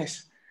so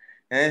nice.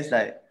 And it's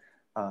like,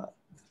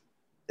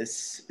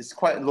 it's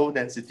quite low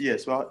density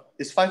as well.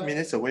 It's 5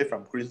 minutes away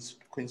from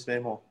Queens Bay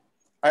Mall.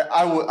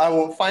 I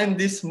would find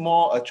this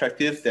more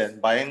attractive than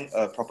buying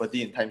a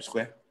property in Times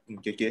Square in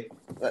KK.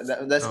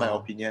 That's my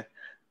opinion.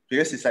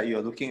 Because it's like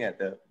you're looking at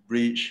the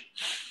bridge,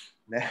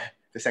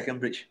 the second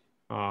bridge.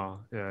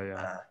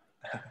 Yeah.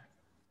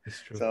 It's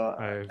true. So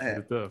I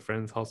visited a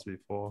friend's house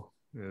before.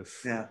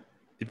 Yes. Yeah.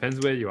 Depends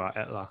where you are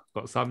at lah.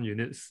 Got some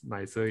units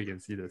nicer, you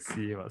can see the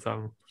sea, but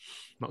some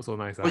not so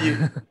nice.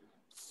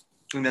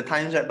 In the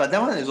Times, right? But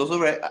that one is also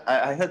very,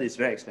 I heard it's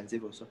very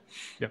expensive also.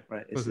 Yeah.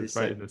 Right. It's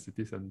right in the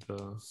city center.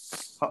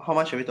 How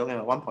much are we talking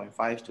about?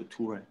 1.5 to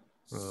 2, right?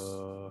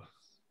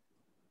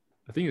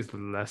 I think it's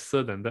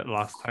lesser than that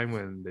last time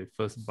when they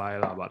first buy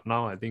lah, but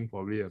now I think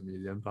probably $1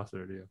 million plus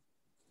already.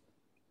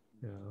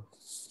 Yeah.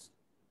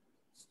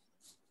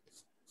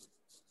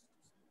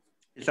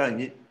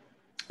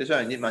 That's why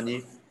I need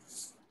money.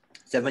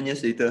 7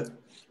 years later,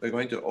 we're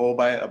going to all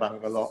buy a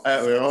bungalow.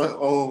 We're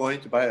all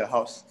going to buy a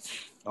house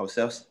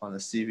ourselves on a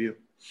sea view.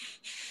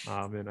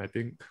 Man, I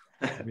think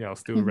maybe I'll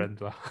still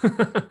rent lah.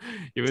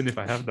 Even if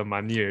I have the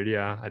money already,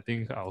 I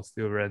think I'll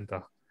still rent.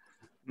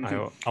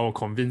 I will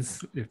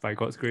convince, if by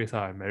God's grace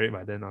I'm married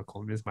by then, I'll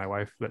convince my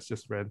wife, let's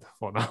just rent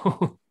for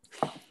now.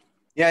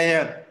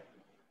 Yeah.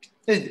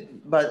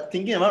 But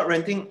thinking about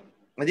renting,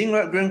 I think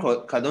what Grant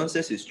Cardone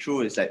says is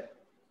true. It's like,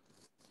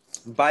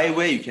 buy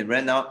where you can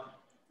rent out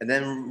and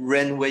then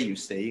rent where you're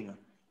staying.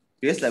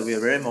 Because like we're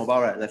very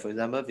mobile, right? Like for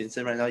example,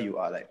 Vincent, right now you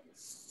are like,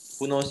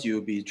 who knows,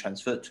 you'll be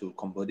transferred to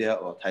Cambodia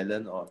or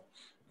Thailand or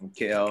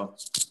KL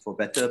for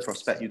better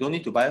prospect. You don't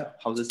need to buy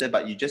houses there,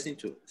 but you just need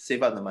to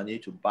save up the money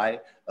to buy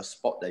a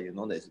spot that you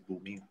know that is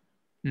booming.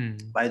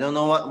 But I don't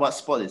know what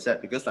spot is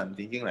that, because I'm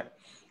thinking like,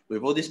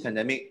 with all this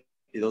pandemic,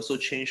 it also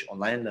changed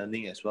online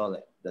learning as well.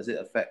 Like, does it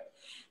affect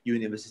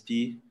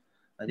university?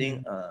 I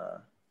think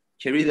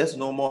Kerry does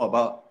know more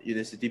about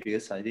university,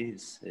 because I think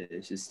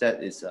his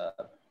dad is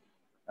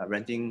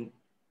renting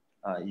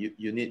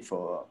unit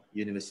for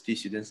university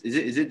students.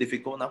 Is it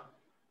difficult now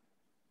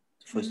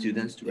for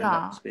students to rent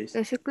out space?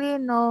 Basically,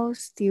 no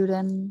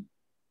student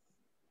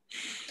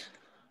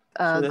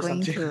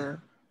going to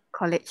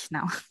college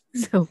now.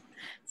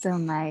 So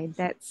my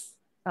dad's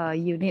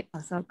unit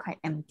also quite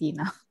empty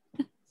now.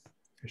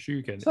 Actually,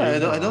 you can I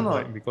don't know.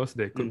 like, because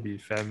there could be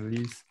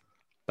families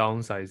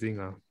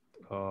downsizing.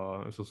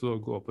 It's also a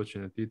good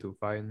opportunity to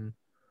find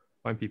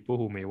people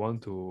who may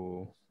want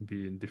to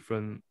be in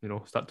different,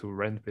 start to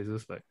rent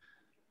places, like,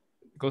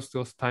 because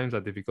those times are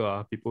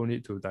difficult. People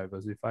need to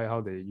diversify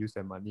how they use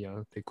their money.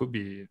 They could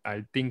be,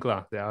 I think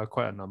there are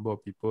quite a number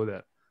of people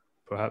that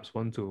perhaps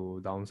want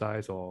to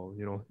downsize or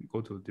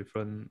go to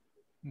different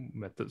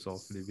methods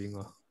of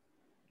living.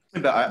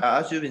 But I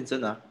asked you,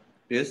 Vincent,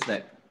 because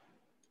like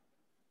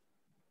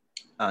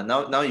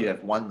now you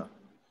have one.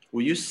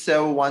 Will you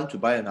sell one to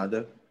buy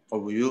another, or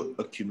will you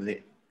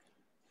accumulate?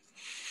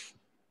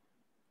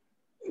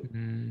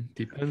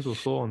 Depends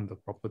also on the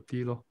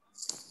property.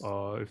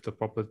 If the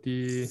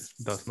property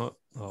does not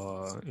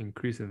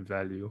increase in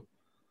value,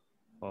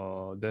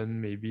 then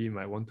maybe you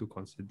might want to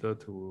consider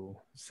to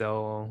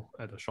sell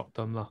at the short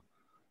term.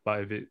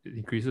 But if it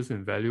increases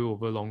in value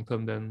over long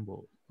term, then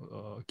we'll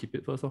keep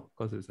it first,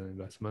 because it's an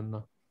investment.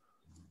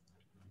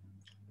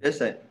 Yes,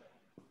 like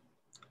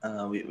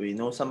we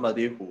know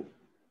somebody who,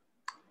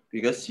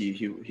 because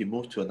he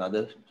moved to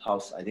another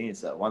house, I think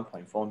it's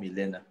 1.4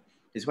 million.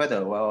 He's quite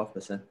a well-off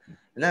person.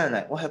 And then I'm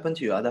like, what happened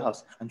to your other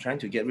house? I'm trying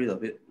to get rid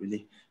of it,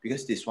 really,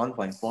 because this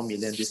 1.4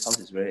 million, this house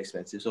is very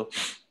expensive.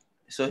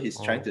 So he's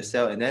trying to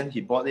sell, and then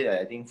he bought it,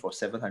 I think, for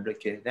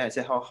 700K. Then I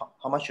said, how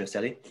much you're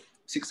selling?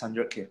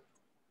 600K. I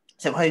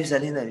said, why are you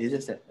selling that? He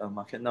just said,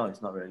 market now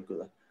is not very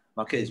good.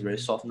 Market is very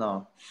soft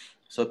now.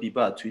 So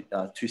people are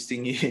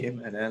twisting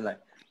him, and then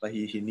but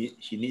he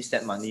needs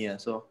that money.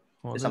 So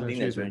it's something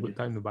that's a good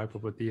time to buy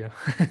property.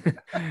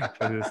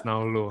 Because it's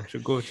now low.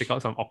 Should go check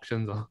out some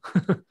auctions.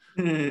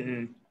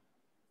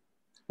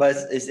 But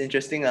it's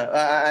interesting.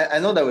 I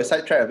know that we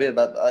sidetracked a bit,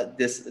 but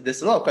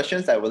there's a lot of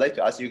questions that I would like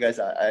to ask you guys.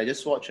 I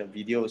just watched a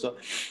video also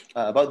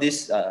about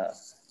this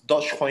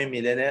Dogecoin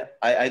millionaire.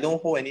 I don't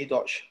hold any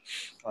Doge,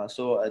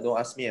 so don't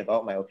ask me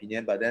about my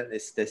opinion. But then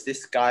there's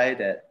this guy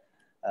that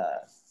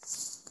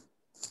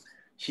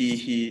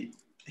he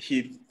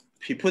he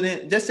put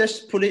in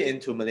just put it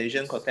into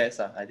Malaysian context.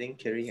 I think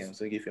Kerry can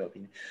also give your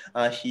opinion.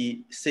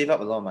 He saved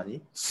up a lot of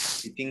money.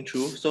 He think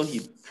through, so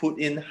he put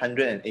in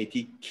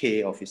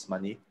 180K of his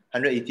money.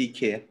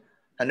 180K,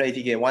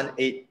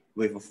 18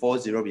 with a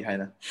 40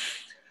 behind.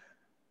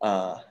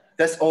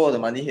 That's all the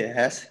money he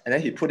has, and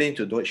then he put it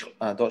into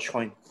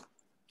Dogecoin.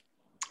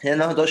 And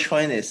now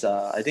Dogecoin is,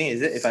 I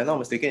think, if I'm not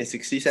mistaken, it's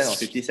 60 cents or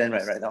 50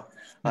 cents right now.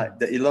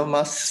 The Elon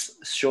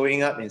Musk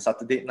showing up in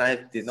Saturday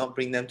night did not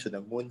bring them to the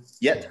moon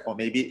yet, or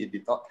maybe it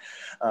did not.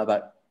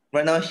 But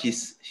right now,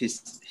 his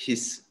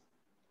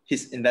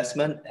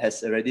investment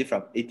has already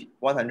from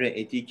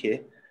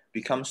 180K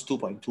becomes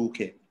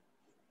 2.2K.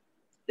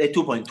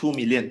 2.2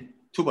 million.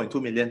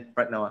 2.2 million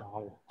right now.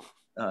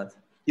 Wow.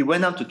 It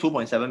went up to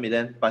 2.7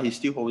 million, but he's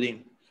still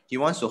holding. He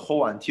wants to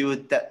hold until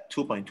that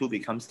 2.2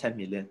 becomes 10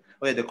 million.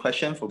 Okay, the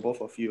question for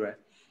both of you, right?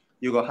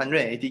 You got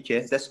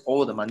 180K, that's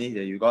all the money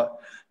that you got.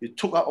 You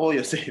took out all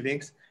your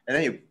savings and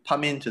then you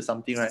pump into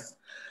something, right?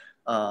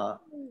 And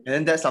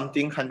then that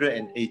something,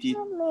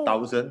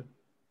 180,000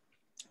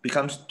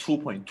 becomes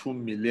 2.2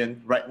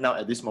 million right now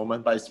at this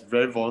moment, but it's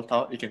very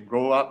volatile. It can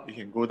grow up, it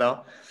can go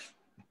down.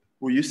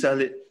 Will you sell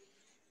it?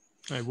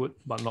 I would,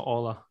 but not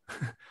all.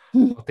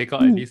 I'll take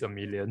out at least 1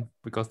 million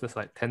because that's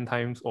like 10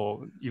 times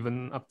or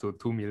even up to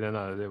 2 million.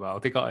 But I'll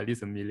take out at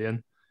least 1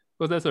 million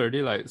because that's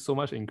already like so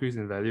much increase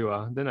in value.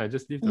 Then I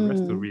just leave the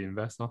rest to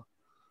reinvest. Oh,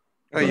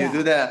 you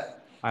do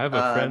that? I have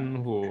a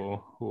friend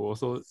who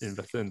also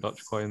invested in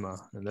Dogecoin.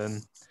 And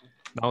then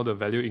now the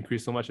value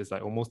increased so much, it's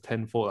like almost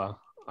tenfold.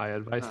 I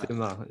advised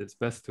him it's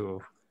best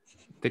to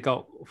take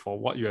out for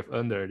what you have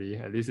earned already.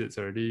 At least it's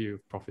already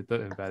you've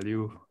profited in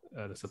value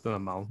at a certain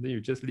amount. Then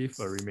you just leave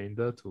a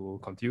remainder to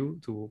continue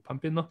to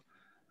pump in.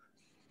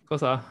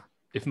 Because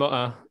if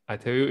not, I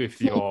tell you,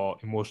 if you're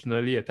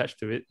emotionally attached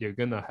to it, you're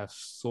gonna have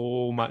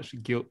so much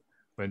guilt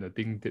when the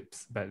thing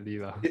dips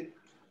badly.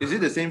 Is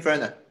it the same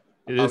friend?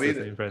 It is the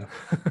same friend.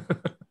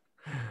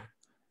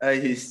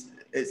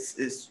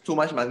 It's too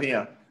much money.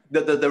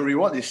 The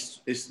reward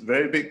is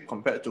very big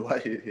compared to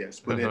what he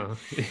has put in.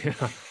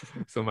 Yeah.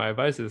 So my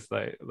advice is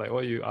like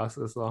what you asked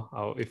us.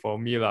 If for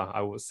me, I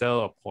would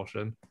sell a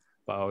portion,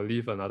 but I'll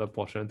leave another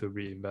portion to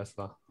reinvest.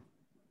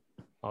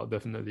 I'll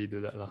definitely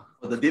do that.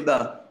 For the dip,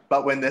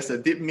 but when there's a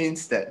dip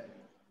means that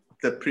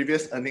the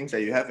previous earnings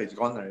that you have is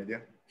gone already.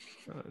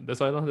 That's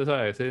why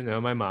I say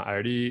never mind. I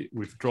already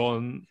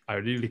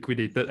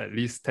liquidated at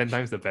least 10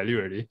 times the value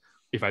already.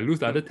 If I lose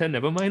the other 10,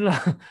 never mind.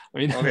 I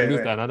mean, okay, I lose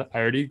another, I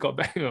already got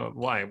back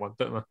what I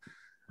wanted.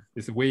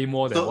 It's way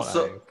more than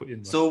I put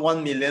in. So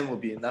 1 million will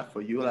be enough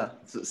for you.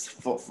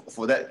 So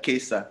for that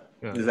case,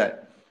 is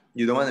that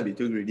you don't want to be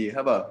too greedy.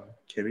 How about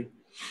Kerry?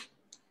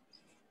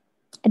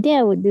 I think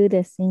I would do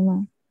the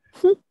same.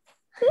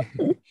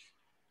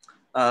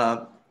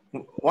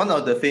 One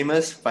of the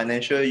famous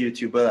financial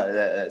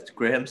YouTuber,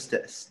 Graham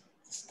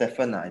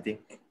Stephan, I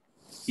think,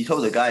 he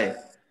told the guy,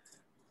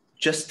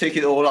 just take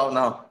it all out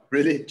now.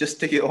 Really, just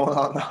take it all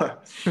out now.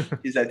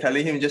 He's like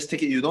telling him, just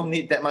take it. You don't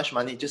need that much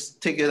money. Just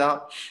take it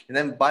out and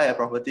then buy a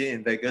property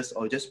in Vegas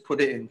or just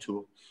put it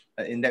into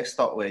an index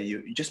stock where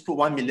you just put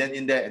 1 million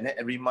in there and then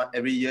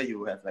every year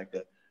you have like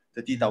the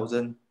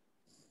 30,000.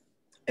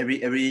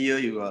 Every year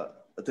you got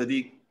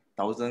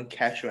 30,000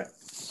 cash, right?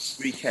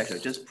 Free cash,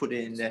 right? Just put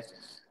it in there.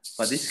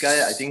 But this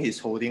guy, I think he's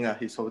holding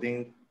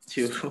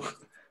till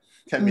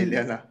 10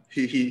 million.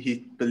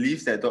 He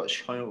believes that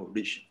Dogecoin will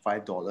reach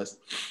 $5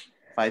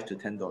 to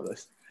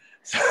 $10.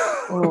 So,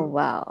 oh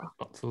wow.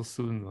 Not so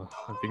soon.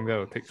 I think that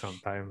will take some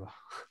time.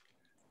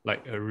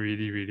 Like a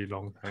really, really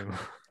long time.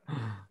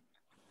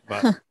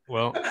 But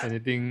well,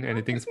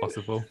 anything's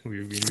possible.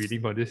 We've been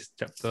reading for this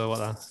chapter.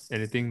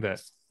 Anything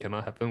that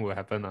cannot happen will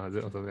happen. Is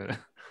it also that?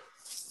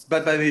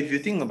 But if you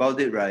think about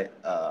it, right?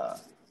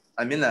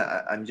 I mean,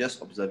 I'm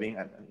just observing.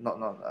 I'm not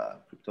a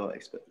crypto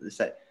expert. It's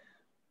like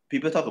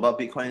people talk about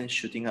Bitcoin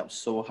shooting up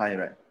so high,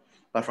 right?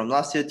 But from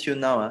last year till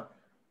now,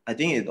 I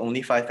think it's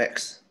only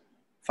 5x,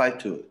 5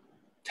 to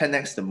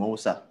 10x the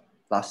most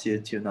last year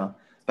till now.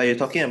 But you're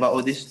talking about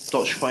all this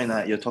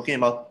Dogecoin, you're talking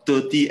about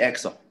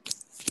 30x.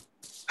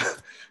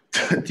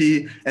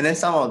 30, and then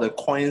some of the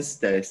coins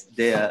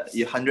they are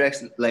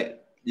 100x.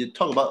 Like you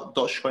talk about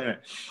Dogecoin, right?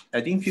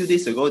 I think a few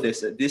days ago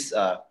there's this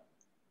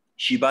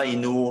Shiba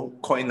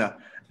Inu coin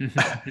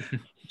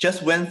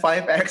just went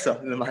 5x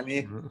of the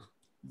money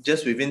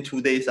just within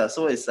 2 days.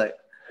 So it's like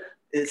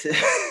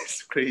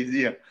it's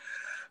crazy.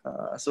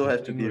 So I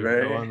have to be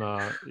very.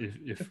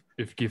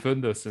 If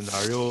given the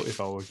scenario, if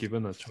I were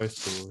given a choice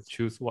to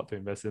choose what to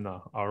invest in,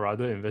 I'd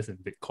rather invest in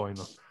Bitcoin.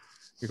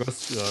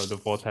 Because the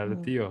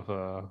volatility of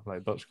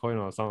like Dogecoin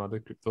or some other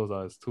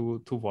cryptos is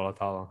too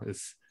volatile.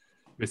 It's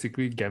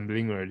basically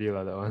gambling already,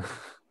 that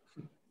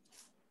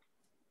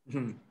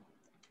one.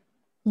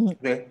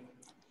 Okay.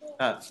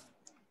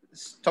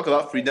 Let's talk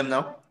about freedom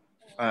now.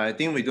 I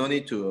think we don't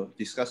need to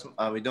discuss.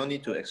 We don't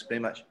need to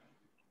explain much.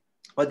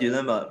 What do you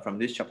learn from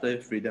this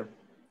chapter, freedom?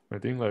 I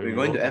think like we're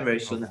going to end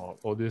very soon.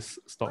 All this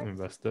stock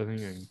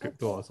investing and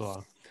crypto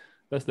also.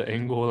 That's the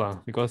end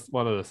goal because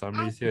one of the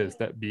summaries here is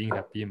that being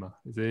happy. You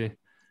say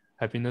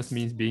Happiness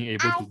means being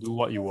able to do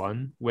what you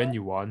want, when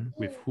you want,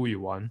 with who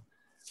you want.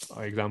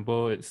 For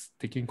example, it's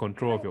taking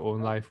control of your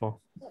own life.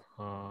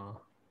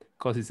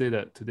 Because he said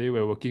that today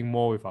we're working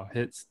more with our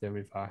heads than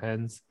with our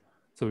hands.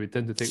 So we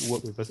tend to take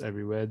work with us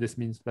everywhere. This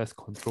means less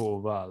control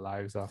over our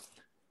lives.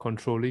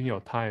 Controlling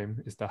your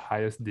time is the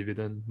highest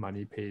dividend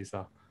money pays.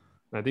 And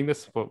I think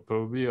that's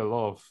probably a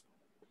lot of,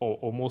 or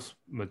almost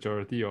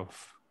majority of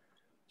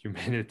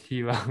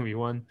humanity.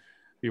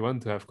 We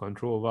want to have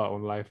control over our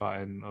own life.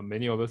 And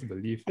many of us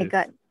believe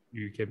if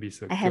you can be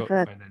secure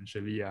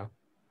financially,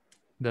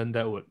 then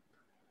that would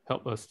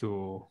help us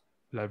to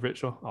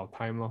leverage our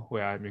time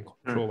where I'm in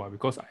control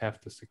because I have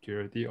the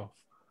security of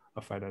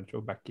a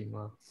financial backing.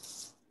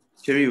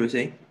 Cherry, you were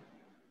saying?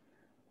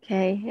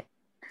 Okay,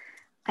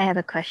 I have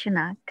a question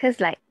because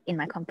like in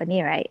my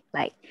company, right,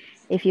 like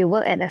if you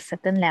work at a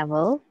certain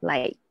level,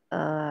 like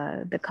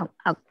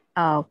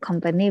our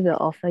company will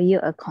offer you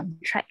a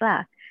contract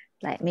lah,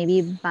 like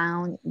maybe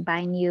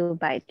bind you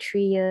by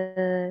 3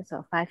 years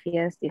or 5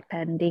 years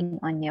depending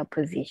on your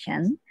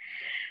position.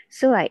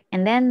 So like,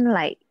 and then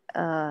like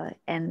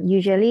and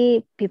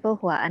usually people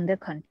who are under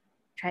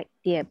contract,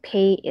 their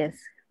pay is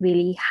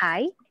really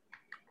high,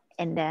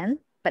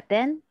 but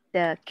then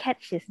the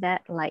catch is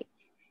that like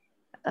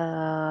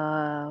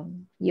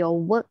your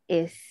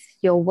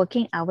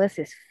working hours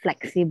is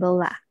flexible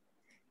lah.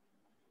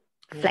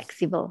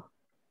 Flexible,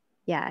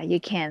 yeah,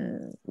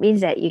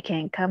 means that you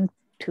can come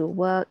to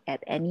work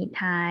at any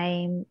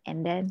time,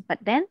 but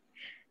then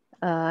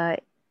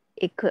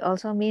it could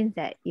also mean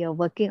that you're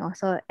working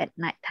also at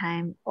night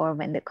time or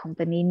when the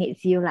company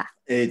needs you lah.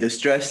 Hey, the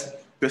stress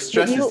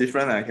is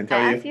different, I can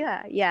tell you.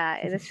 Yeah,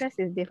 the stress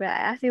is different.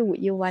 I asked you,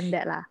 would you want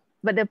that lah?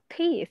 But the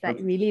pay is like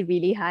really,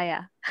 really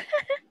high.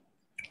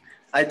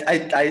 I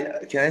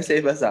can I say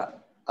first?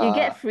 You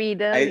get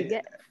freedom, you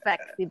get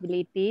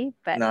flexibility,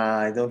 but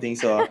nah, I don't think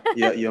so.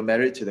 You're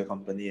married to the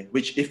company.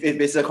 Which if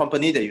it's a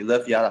company that you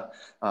love,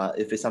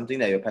 if it's something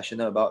that you're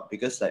passionate about,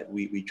 because like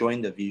we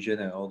joined the vision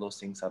and all those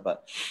things.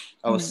 But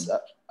I was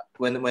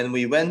when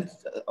we went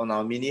on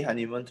our mini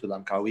honeymoon to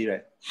Langkawi,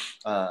 right?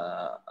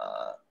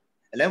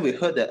 And then we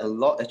heard that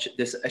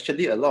there's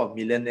actually a lot of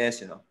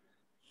millionaires,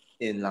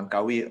 in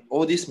Langkawi.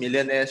 All these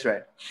millionaires,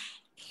 right?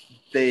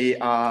 They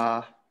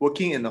are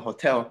working in a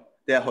hotel.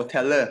 They are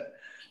hoteler.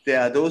 There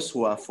are those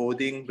who are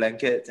folding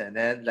blankets, and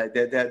then like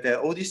there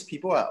all these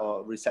people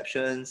or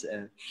receptions,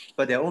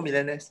 but they're all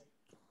millionaires.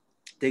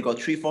 They got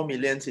 3-4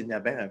 millions in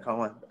their bank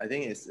account. I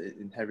think it's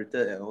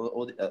inherited and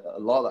a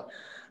lot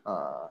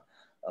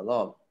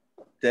of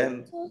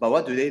them. But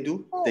what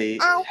do? They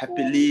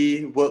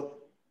happily work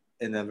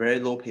in a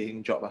very low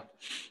paying job.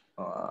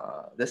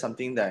 That's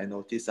something that I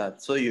noticed.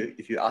 So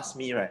if you ask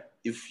me, right,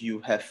 if you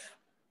have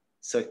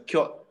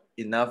secured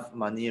enough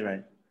money,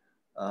 right,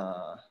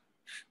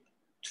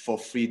 for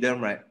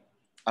freedom, right,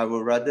 I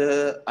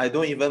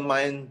don't even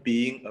mind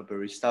being a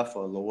barista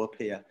for a lower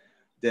pay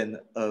than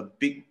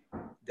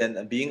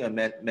being a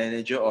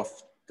manager of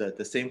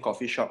the same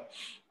coffee shop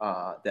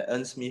that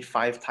earns me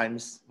 5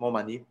 times more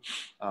money,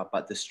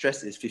 but the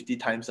stress is 50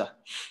 times.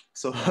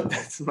 So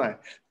that's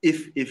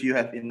if you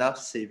have enough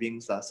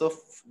savings. So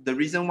the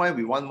reason why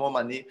we want more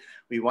money,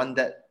 we want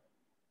that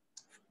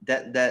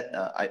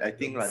I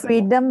think like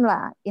freedom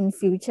in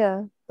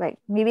future, like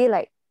maybe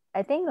like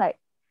I think like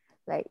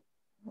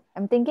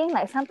I'm thinking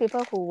like some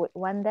people who would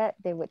want that,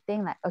 they would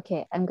think like,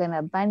 okay, I'm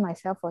gonna bind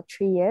myself for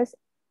 3 years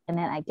and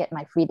then I get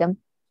my freedom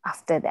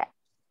after that.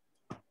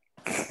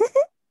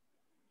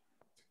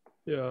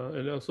 Yeah,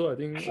 and also I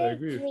think I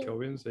agree with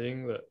Kelvin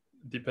saying that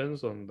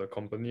depends on the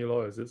company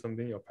law. Is it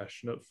something you're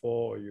passionate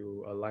for, or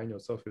you align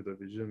yourself with the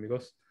vision?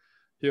 Because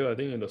here I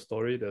think in the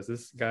story there's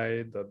this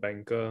guy, the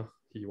banker,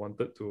 he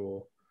wanted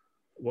to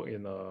work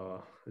in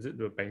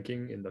the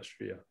banking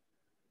industry,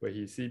 where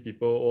he see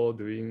people all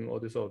doing all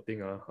this sort of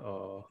thing.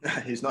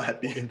 He's not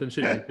happy.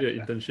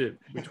 Internship,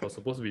 which was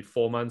supposed to be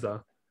 4 months.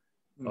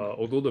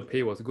 Although the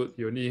pay was good,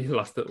 he only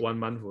lasted 1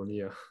 month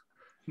only.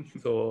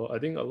 So I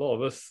think a lot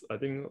of us, I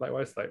think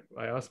likewise, like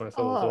I asked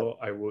myself also,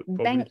 I would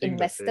probably bank think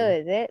investor, the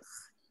same. Is it?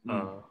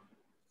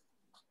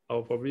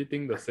 I'll probably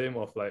think the same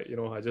of like,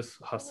 I just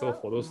hustle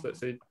for those, let's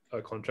say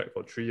a contract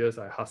for 3 years,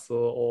 I hustle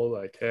all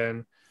I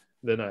can,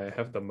 then I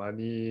have the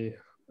money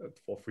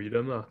for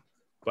freedom.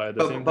 But at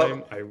the same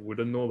time, I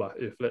wouldn't know, but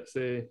if let's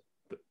say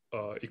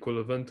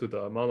equivalent to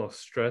the amount of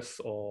stress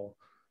or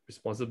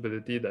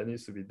responsibility that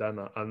needs to be done,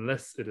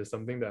 unless it is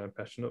something that I'm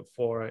passionate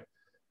for, right,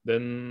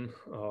 then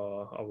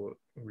I would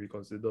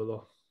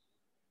reconsider.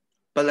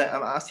 But like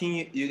I'm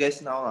asking you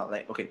guys now,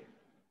 like, okay,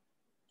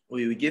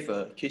 we give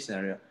a case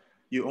scenario.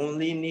 You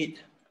only need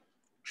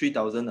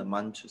 3,000 a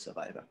month to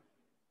survive.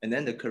 And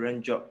then the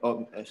current job,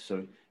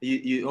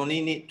 you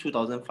only need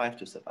 2,500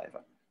 to survive.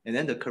 And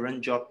then the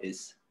current job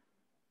is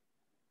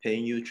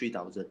paying you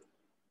 3,000.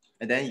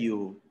 And then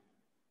you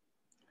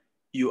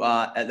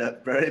are at the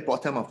very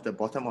bottom of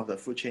the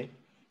food chain,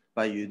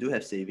 but you do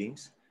have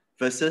savings,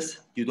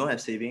 versus you don't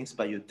have savings,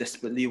 but you're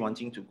desperately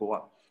wanting to go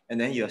up. And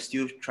then you're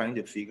still trying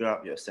to figure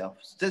out yourself.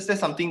 That's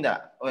something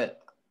that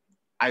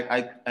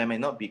I might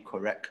not be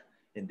correct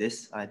in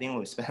this. I think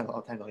we spend a lot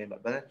of time talking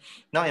about. But then,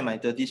 now in my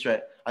 30s,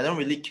 right, I don't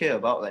really care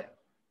about like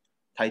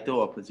title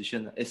or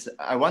position.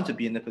 I want to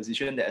be in a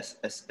position that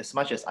as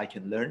much as I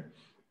can learn,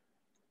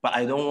 but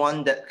I don't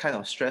want that kind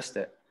of stress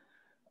that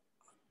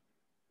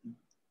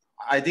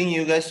I think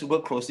you guys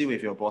work closely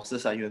with your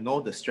bosses, you know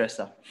the stress,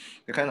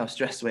 the kind of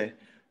stress where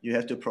you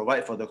have to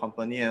provide for the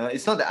company.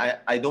 It's not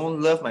that I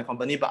don't love my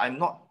company, but I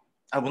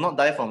will not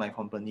die for my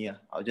company.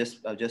 I'll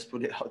just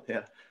put it out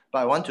there. But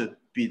I want to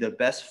be the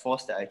best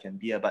force that I can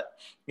be. But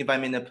if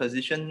I'm in a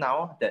position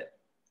now that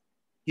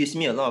gives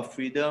me a lot of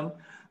freedom,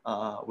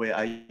 where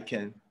I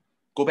can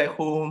go back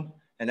home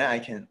and then I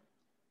can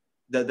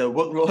the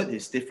workload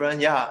is different.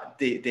 Yeah,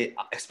 they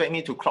expect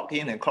me to clock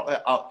in and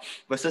clock out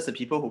versus the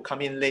people who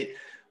come in late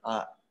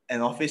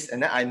an office.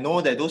 And then I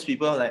know that those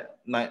people, like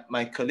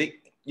my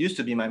colleague used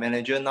to be my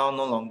manager, now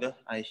no longer.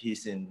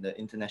 He's in the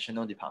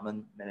international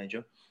department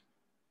manager.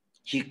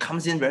 He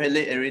comes in very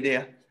late every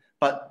day.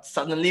 But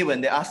suddenly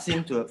when they ask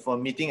him for a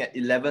meeting at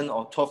 11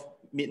 or 12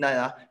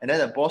 midnight, and then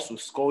the boss will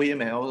scold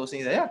him and all those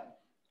things. Yeah,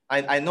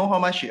 I know how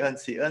much he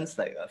earns. He earns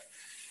like a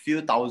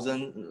few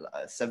thousand,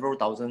 several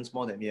thousands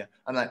more than me.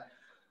 I'm like,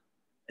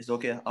 it's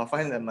okay. I'll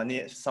find the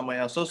money somewhere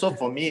else. So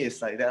for me,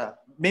 it's like that.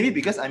 Maybe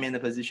because I'm in a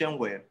position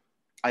where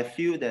I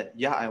feel that,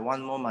 yeah, I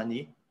want more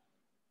money,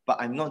 but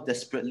I'm not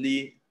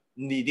desperately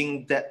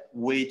needing that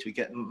way to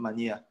get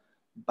money.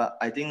 But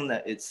I think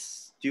that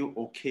it's still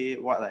okay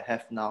what I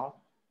have now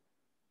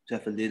to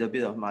have a little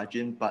bit of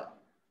margin. But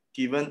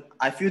given,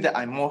 I feel that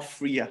I'm more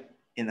free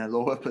in a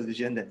lower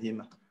position than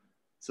him.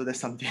 So that's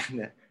something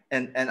that,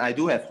 and I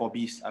do have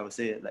hobbies, I would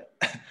say, like,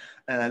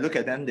 and I look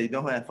at them, they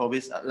don't have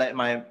hobbies. Like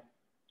my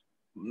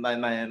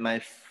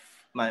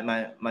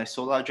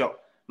solar job,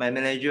 my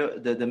manager,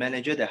 the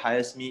manager that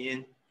hires me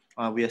in,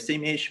 we are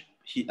same age.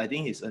 I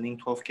think he's earning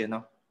 12K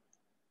now.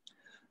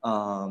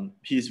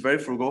 He's very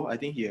frugal. I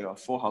think he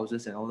has 4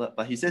 houses and all that.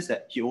 But he says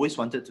that he always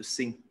wanted to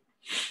sing,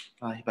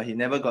 but he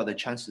never got the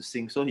chance to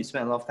sing. So he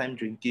spent a lot of time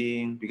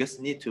drinking because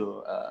he need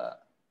to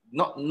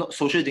not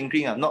social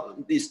drinking.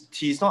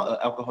 He's not an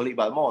alcoholic,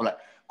 but more like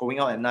going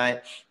out at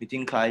night,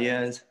 meeting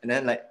clients, and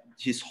then like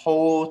his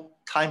whole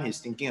time he's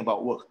thinking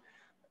about work.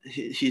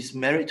 He's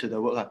married to the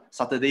work.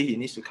 Saturday he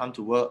needs to come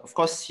to work. Of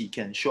course he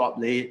can show up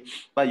late,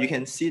 but you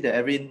can see that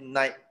every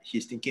night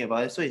he's thinking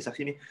about it. So he's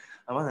asking me,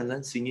 I want to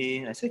learn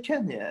singing. I said,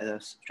 can. Yeah, I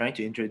was trying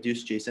to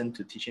introduce Jason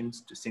to teach him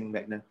to sing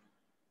back then.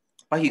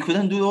 But he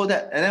couldn't do all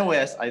that. And then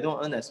whereas I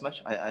don't earn as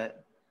much, I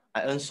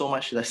earn so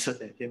much lesser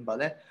than him. But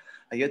then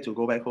I get to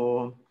go back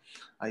home.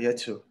 I get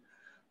to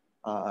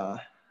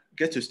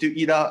still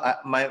eat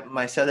out.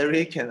 My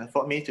salary can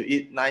afford me to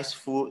eat nice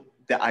food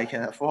that I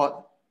can afford.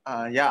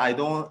 Yeah,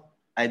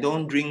 I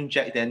don't drink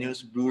Jack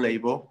Daniel's Blue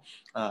Label.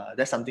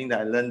 That's something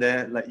that I learned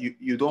there. Like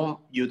you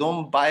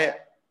don't buy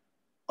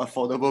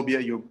affordable beer.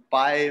 You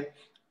buy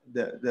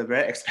the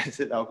very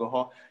expensive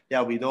alcohol.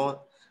 Yeah,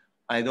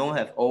 I don't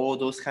have all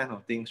those kind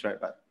of things,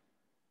 right? But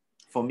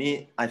for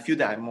me, I feel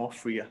that I'm more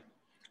free.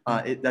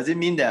 It doesn't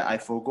mean that I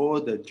forgo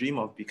the dream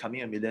of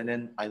becoming a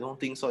millionaire. I don't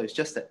think so. It's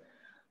just that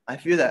I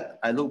feel that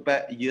I look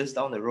back years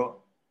down the road,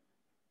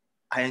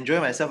 I enjoy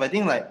myself. I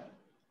think like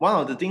one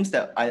of the things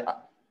that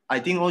I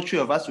think all three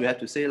of us we have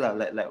to say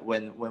like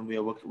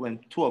when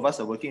two of us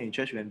are working in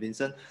church, when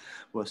Vincent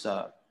was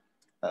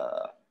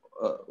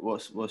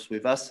was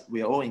with us,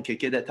 we are all in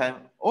KK that time.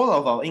 All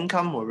of our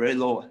income were very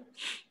low,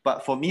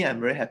 but for me, I'm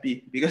very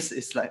happy because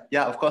it's like,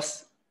 yeah, of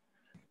course,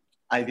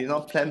 I did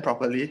not plan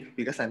properly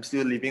because I'm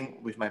still living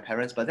with my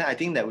parents. But then I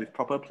think that with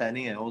proper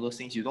planning and all those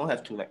things, you don't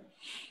have to like,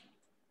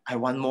 I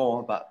want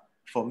more. But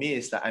for me,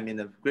 it's that I'm in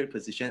a great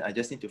position. I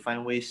just need to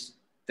find ways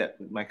that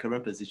my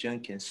current position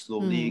can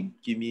slowly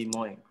give me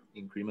more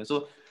increment.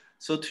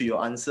 So to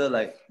your answer,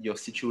 like your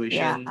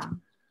situation,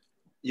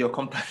 your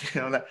company,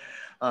 you know, like,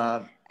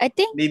 I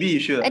think maybe you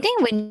should. I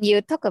think when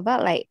you talk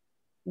about like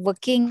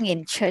working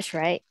in church,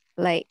 right?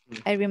 Like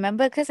I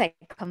remember because I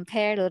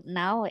compare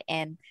now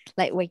and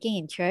like working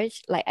in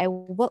church, like I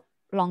work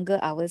longer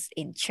hours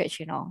in church,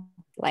 you know,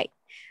 like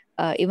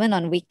even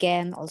on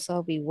weekend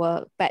also we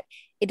work, but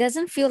it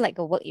doesn't feel like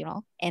a work, you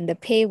know, and the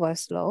pay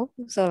was low.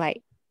 So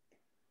like,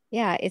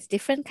 yeah, it's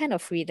different kind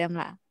of freedom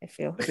lah, I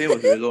feel. The pay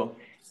was very low.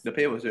 The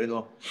pay was very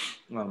low.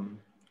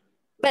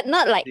 But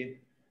not like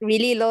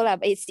really low lah,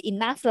 but it's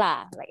enough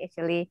lah, like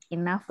actually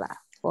enough lah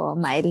for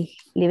my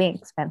living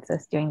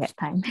expenses during that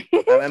time.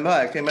 I remember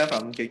I came back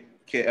from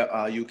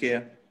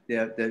UK.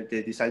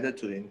 They decided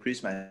to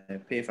increase my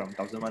pay from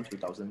 1,001 to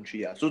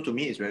 1,003. So to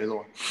me, it's very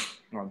low.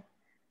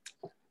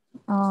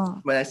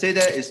 When I say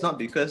that, it's not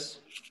because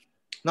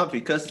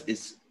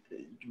it's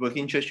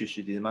working church you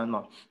should demand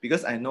more.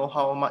 Because I know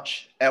how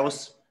much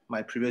else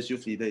my previous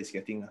youth leader is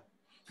getting.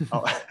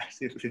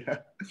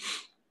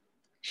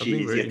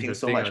 She is getting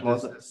so much more.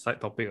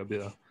 Side topic a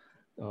bit.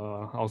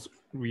 I was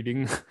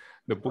reading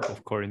the book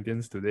of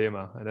Corinthians today,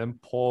 and then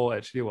Paul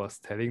actually was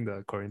telling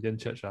the Corinthian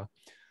church.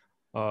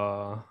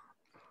 I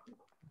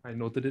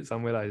noted it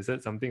somewhere. He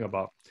said something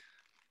about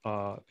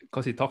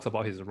because he talks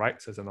about his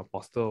rights as an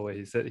apostle, where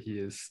he said he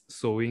is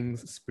sowing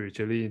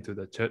spiritually into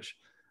the church.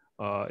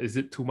 is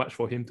it too much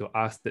for him to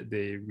ask that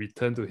they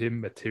return to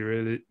him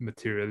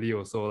materially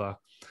also lah?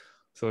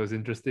 So it's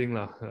interesting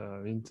lah.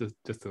 I mean,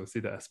 just to see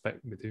the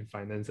aspect between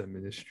finance and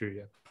ministry.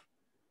 Yeah.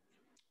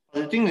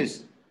 The thing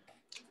is,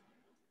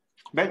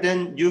 back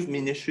then youth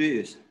ministry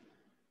is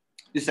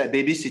it's like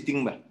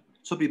babysitting, but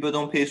so people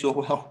don't pay so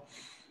well.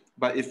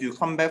 But if you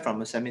come back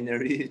from a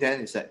seminary,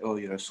 then it's like, oh,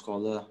 you're a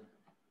scholar.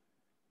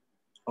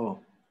 Oh.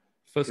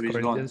 1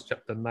 Corinthians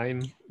chapter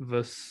 9,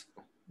 verse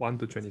 1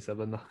 to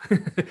 27.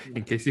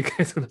 In case you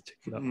guys want to check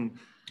it out.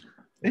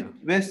 Yeah.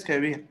 Where's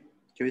Carrie?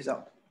 Carrie's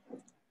out.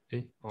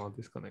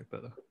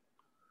 Disconnected.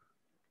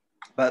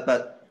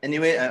 But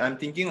anyway, I'm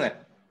thinking like,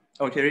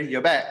 oh, Carrie,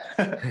 you're back.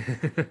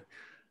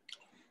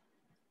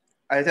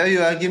 I tell you,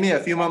 give me a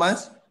few more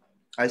months.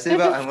 I say,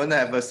 well, I'm gonna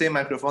have the same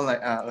microphone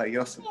like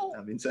yours,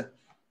 Vincent.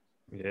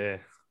 Yeah.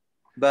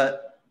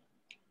 But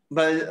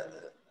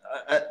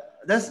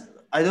that's,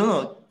 I don't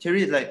know,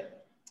 Carrie, like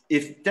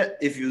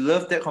if you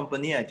love that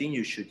company, I think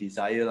you should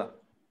desire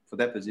for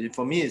that position.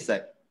 For me, it's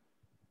like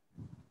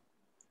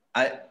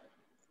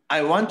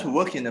I want to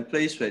work in a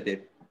place where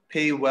they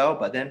pay well,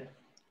 but then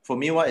for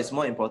me, what is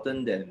more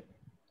important than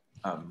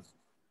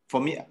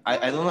for me,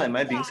 I don't know, am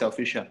I being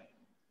selfish?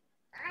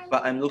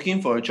 But I'm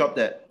looking for a job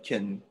that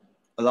can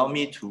allow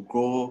me to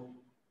grow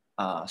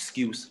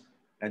skills.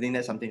 I think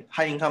that's something.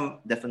 High income,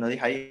 definitely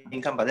high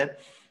income, but then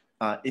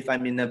if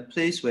I'm in a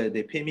place where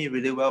they pay me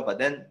really well, but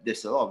then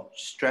there's a lot of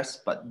stress,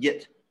 but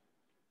yet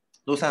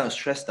those kind of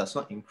stress does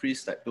not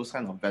increase like those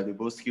kind of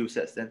valuable skill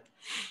sets, then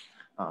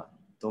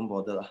don't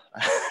bother.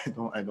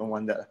 I don't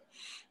want that.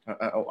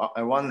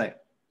 I want, like,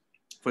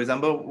 for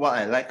example, what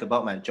I like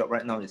about my job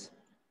right now is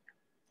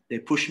they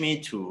push me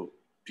to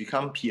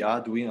become PR,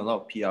 doing a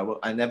lot of PR work.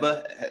 I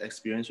never had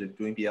experience with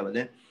doing PR, but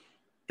then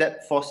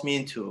that forced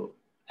me to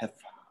have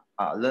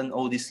learn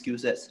all these skill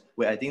sets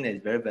where I think that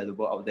is very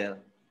valuable out there.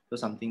 So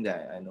something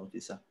that I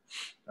noticed.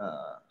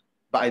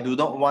 But I do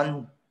not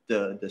want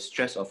the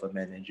stress of a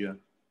manager,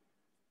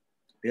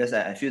 because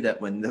I feel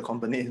that when the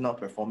company is not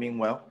performing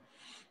well,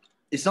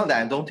 it's not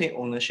that I don't take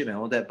ownership and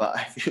all that, but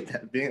I feel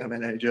that being a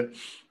manager,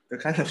 the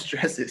kind of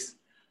stress is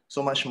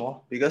so much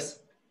more, because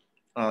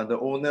the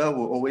owner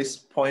will always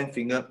point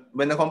finger.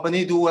 When the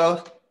company do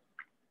well,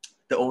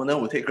 the owner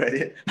will take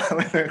credit.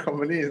 When the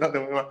company is not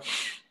doing well,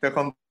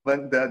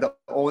 the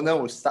owner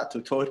will start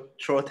to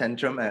throw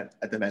tantrum at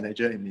the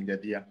manager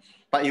immediately.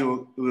 But it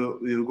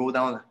will go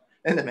down.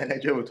 And the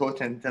manager will throw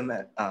tantrum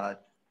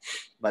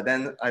but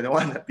then I don't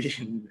want to be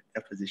in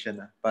a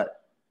position.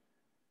 But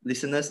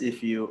listeners,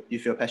 if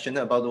you're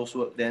passionate about those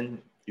work,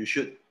 then you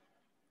should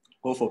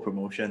go for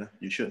promotion.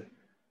 You should.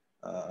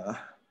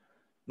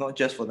 Not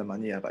just for the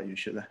money, but you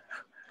should.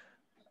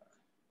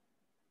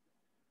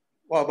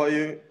 What about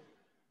you?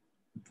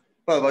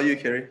 What about you,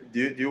 Carrie?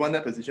 Do you want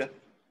that position?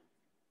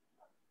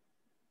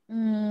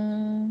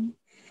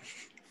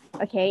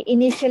 Okay.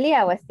 Initially,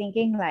 I was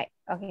thinking like,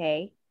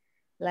 okay,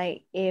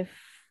 like if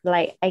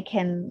like I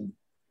can,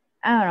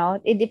 I don't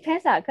know. It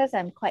depends because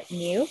I'm quite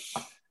new.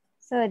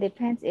 So it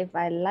depends if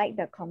I like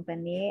the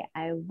company,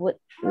 I would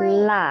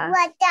lah.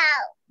 Watch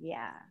out.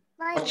 Yeah.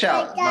 Watch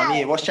out,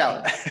 mommy, watch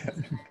out.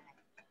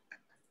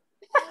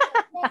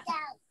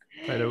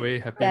 By the way,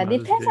 happy Yeah,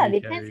 Mother's depends. Day,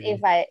 Depends Carrie.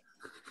 if I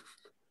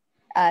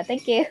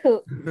thank you.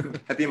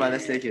 Happy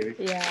Mother's Day, Carrie.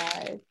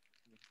 Yeah.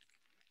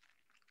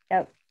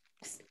 Yep.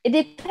 It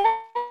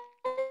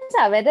depends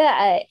whether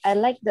I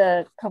like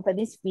the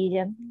company's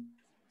vision.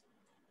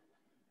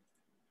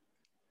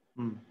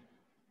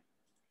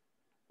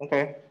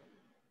 Okay.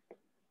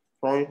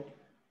 Sorry.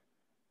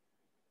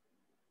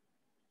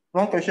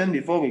 One question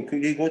before we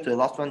quickly go to the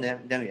last one,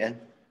 then we end.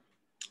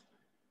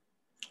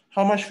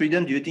 How much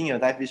freedom do you think your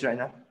life is right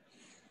now?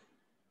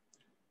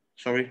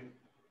 Sorry.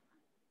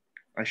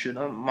 I should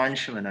not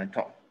munch when I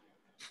talk.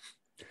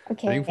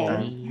 Okay. I think for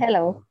me,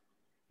 Hello.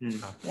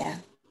 yeah.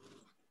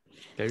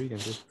 Carrie can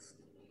go.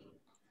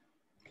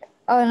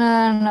 Oh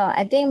no.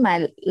 I think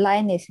my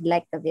line is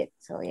lagged a bit.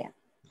 So yeah.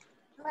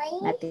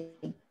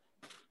 Nothing.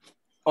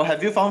 Oh,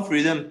 have you found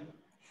freedom?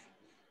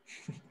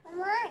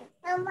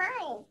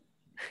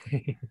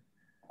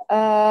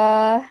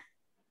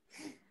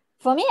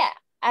 For me,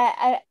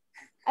 I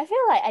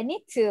feel like I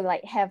need to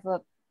like have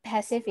a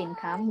passive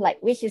income,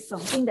 like which is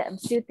something that I'm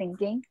still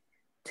thinking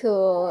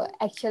to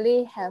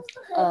actually have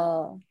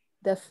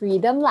the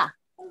freedom lah.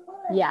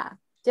 Yeah,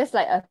 just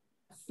like a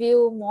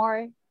few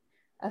more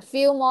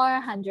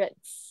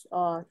hundreds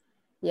or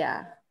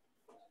yeah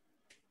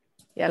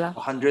lah.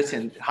 Hundreds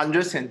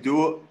can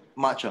do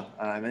much.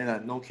 I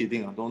mean, no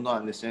kidding. Don't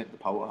understand the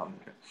power of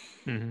 100.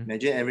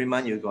 Imagine every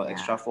month you got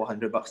extra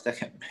 $400. That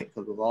can make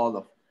a lot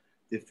of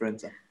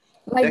difference.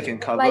 That can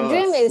cover my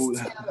dream food.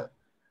 is to,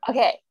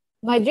 okay.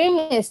 My dream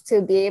is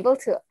to be able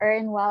to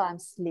earn while I'm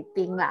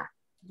sleeping lah.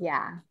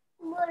 Yeah,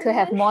 to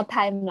have more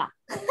time lah.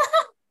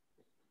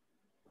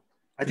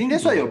 I think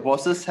that's what your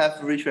bosses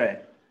have reached,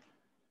 right?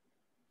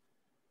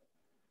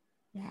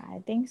 Yeah, I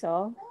think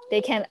so.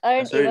 They can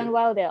earn even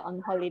while they're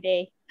on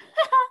holiday.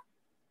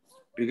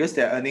 Because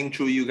they're earning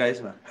through you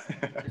guys, man.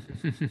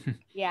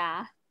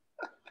 Yeah.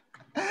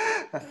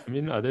 I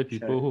mean, are there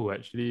people who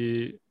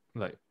actually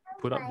like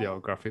put up their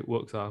graphic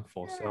works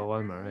for sale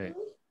one, right?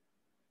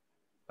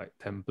 Like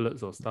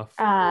templates or stuff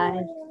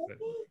that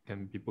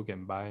people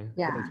can buy.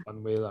 Yeah. That's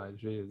one way lah,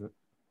 actually, is it?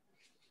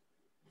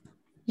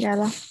 Yeah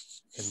lah.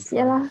 Can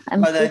Yeah try. lah.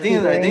 I'm But I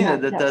think figuring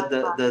out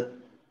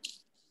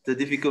the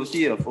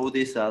difficulty of all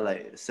this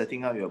like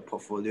setting up your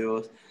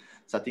portfolios,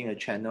 starting a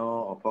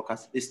channel or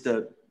podcast is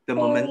the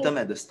momentum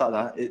at the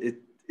start.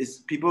 It's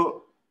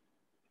people,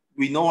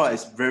 we know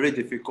it's very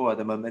difficult.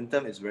 The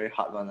momentum is very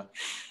hard one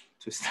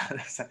to start.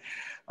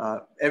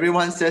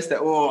 Everyone says that,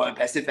 oh,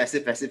 passive,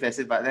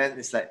 but then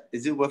it's like,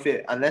 is it worth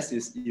it?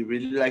 Unless you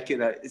really like it,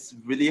 like it's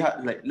really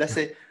hard. Like, let's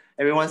say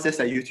everyone says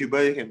that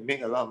YouTuber, you can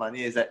make a lot of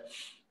money. It's like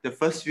the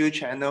first few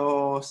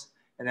channels,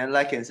 and then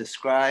like and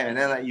subscribe, and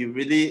then like you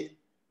really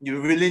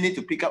need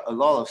to pick up a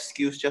lot of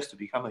skills just to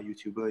become a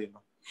YouTuber,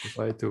 That's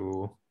why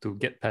to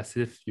get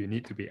passive, you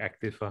need to be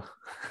active.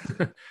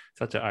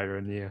 Such an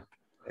irony.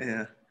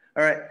 Yeah.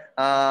 All right.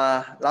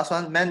 Last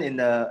one, man in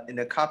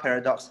the car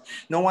paradox.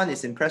 No one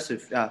is impressed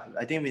with.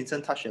 I think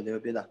Vincent touched a little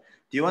bit. Do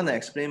you want to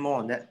explain more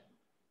on that?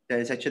 That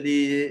is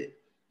actually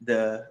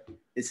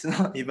it's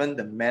not even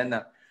the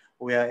man.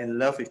 We are in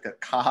love with the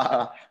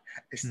car.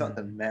 It's not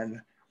the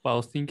man. Well, I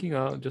was thinking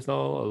just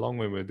now along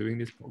when we're doing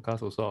this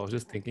podcast also, I was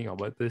just thinking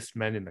about this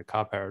man in the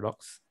car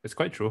paradox. It's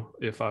quite true.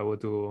 If I were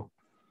to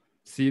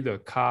see the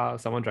car,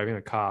 someone driving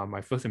a car, my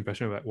first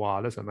impression was like,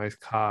 wow, that's a nice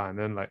car. And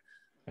then like,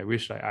 I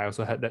wish like I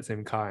also had that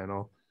same car and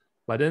all.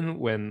 But then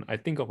when I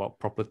think about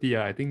property,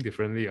 I think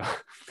differently.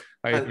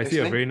 Like I see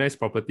a very nice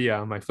property,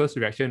 my first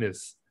reaction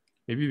is,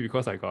 maybe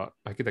because I got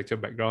architecture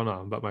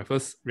background, but my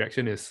first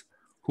reaction is,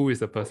 who is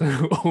the person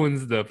who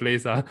owns the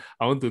place? I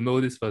want to know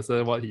this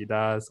person, what he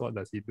does, what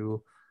does he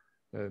do.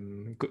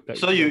 And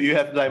so you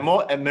have like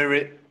more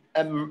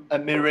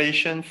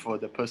admiration for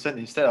the person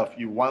instead of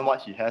you want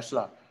what he has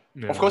lah.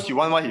 Yeah. Of course you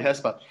want what he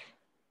has, but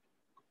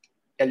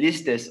at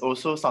least there's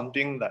also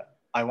something that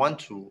I want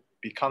to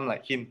become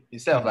like him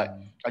instead of like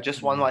I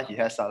just want what he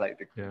has, like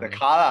the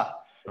car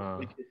lah.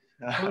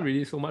 Not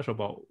really so much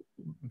about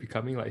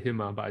becoming like him,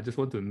 but I just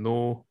want to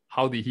know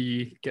how did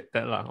he get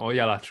that lah. Oh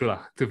yeah lah, true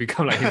lah, to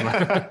become like him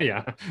lah.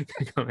 Yeah.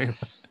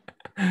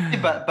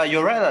 But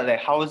you're right,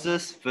 like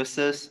houses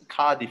versus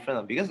car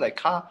different, because like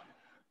car,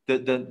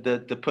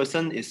 the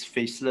person is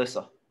faceless,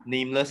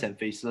 nameless and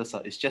faceless.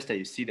 It's just that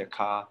you see the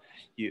car,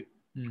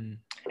 and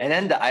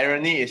then the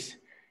irony is,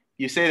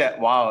 you say that,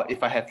 wow,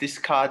 if I have this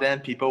car, then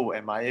people will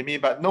admire me,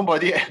 but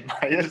nobody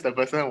admires the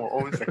person who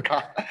owns the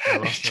car.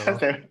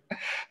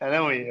 And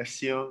then we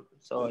assume,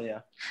 so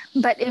yeah.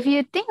 But if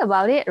you think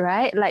about it,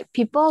 right, like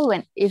people,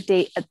 if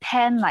they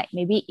attend like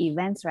maybe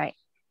events, right,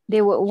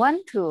 they would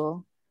want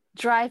to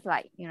drive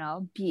like,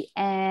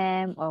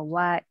 BM or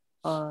what,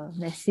 or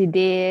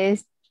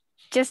Mercedes,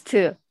 just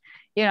to,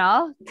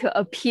 to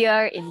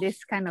appear in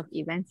this kind of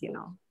events,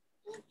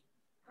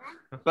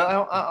 But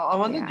I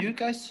wonder, do you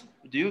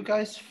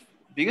guys,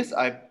 because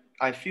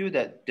I feel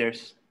that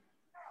there's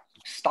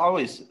style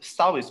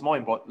is more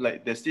important.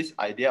 Like there's this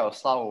idea of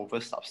style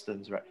over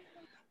substance, right?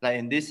 Like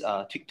in this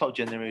TikTok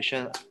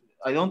generation,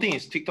 I don't think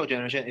it's TikTok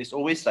generation. It's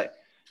always like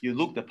you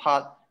look the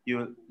part,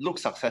 you look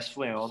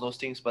successful and all those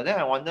things. But then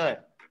I wonder,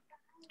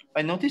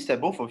 I noticed that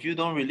both of you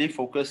don't really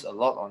focus a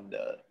lot on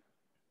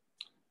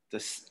the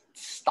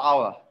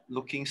style,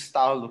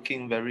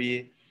 looking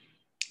very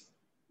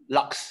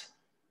luxe.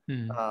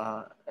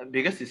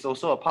 Because it's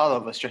also a part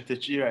of a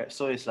strategy, right?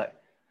 So it's like,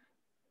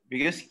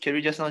 because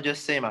Kerry just now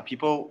just say,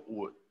 people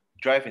would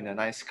drive in a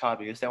nice car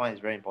because that one is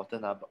very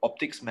important. But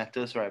optics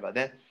matters, right? But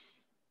then,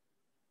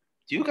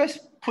 do you guys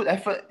put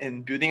effort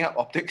in building up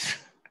optics?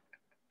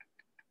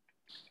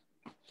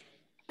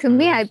 To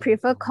me, I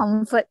prefer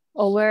comfort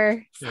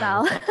over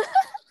style.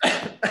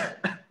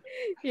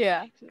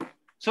 Yeah.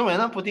 So we're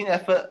not putting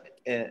effort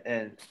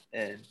in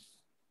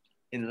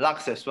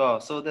lux as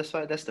well. So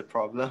that's the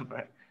problem,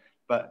 right?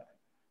 But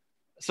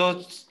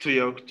so to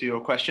your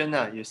question,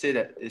 you say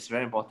that it's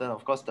very important.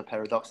 Of course, the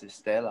paradox is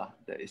there,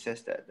 that it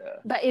says that.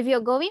 But if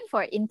you're going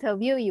for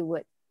interview, you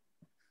would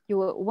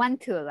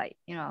want to like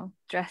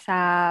dress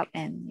up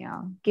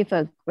and give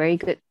a very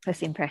good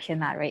first impression,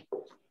 right?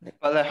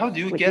 But like, how do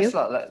you guess,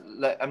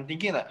 like I'm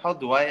thinking like, how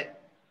do I?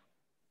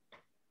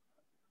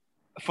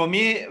 For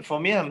me,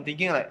 I'm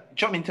thinking like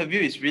job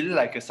interview is really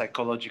like a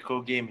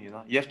psychological game.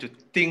 You have to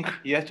think,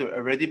 you have to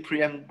already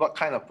preempt what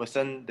kind of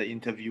person the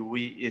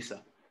interviewee is.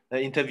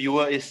 The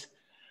interviewer is,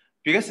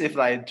 because if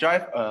I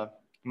drive a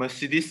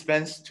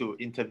Mercedes-Benz to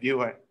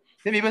interview, right,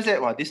 then people say,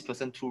 wow, this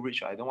person too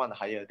rich, I don't want to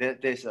hire.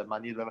 There's a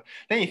money level.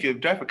 Then if you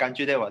drive a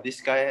country there, this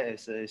guy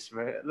is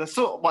very,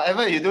 so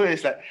whatever you do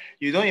is like,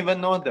 you don't even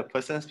know the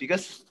person's,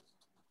 because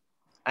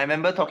I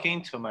remember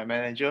talking to my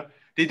manager,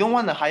 they don't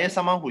want to hire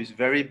someone who is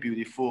very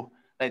beautiful,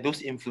 like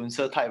those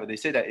influencer type, but they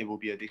say that it will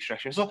be a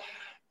distraction. So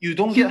you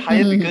don't get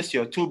hired because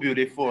you're too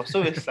beautiful.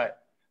 So it's like,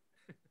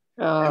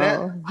 and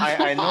then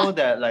I know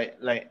that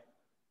like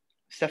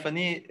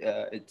Stephanie,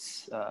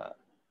 it's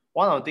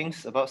one of the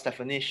things about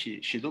Stephanie,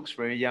 she looks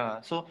very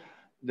young. So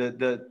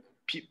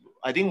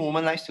I think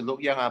women likes to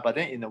look young, but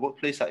then in the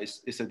workplace,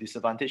 it's a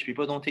disadvantage.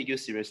 People don't take you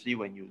seriously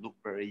when you look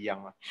very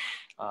young.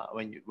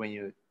 When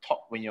you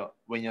talk, when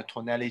your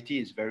tonality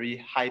is very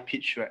high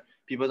pitched, right?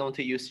 People don't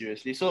take you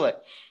seriously. So like,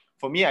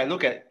 for me, I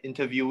look at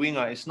interviewing.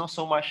 It's not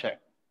so much like,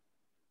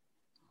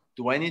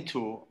 do I need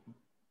to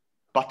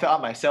butter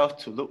up myself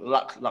to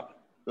look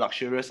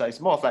luxurious? It's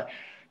more of like,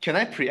 can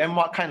I preempt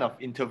what kind of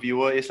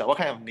interviewer is? What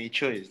kind of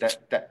nature is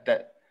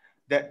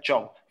that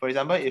job? For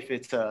example, if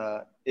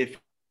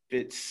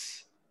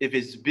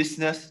it's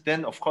business,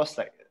 then of course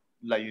like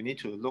you need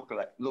to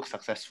look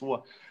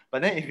successful.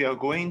 But then if you're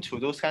going to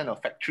those kind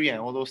of factory and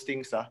all those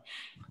things,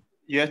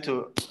 you have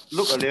to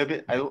look a little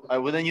bit. I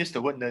wouldn't use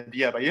the word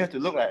nerdy, but you have to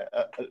look like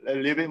a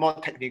little bit more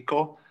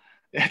technical.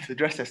 You have to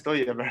dress as though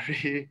you're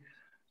very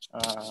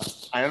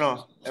I don't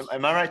know.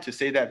 Am I right to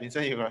say that,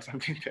 Vincent? You got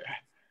something to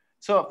add?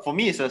 So for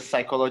me, it's a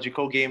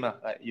psychological game.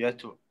 Like you have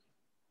to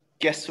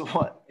guess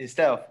what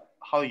instead of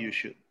how you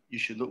should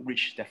look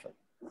rich, definitely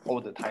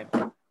all the time.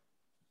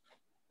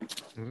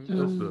 That's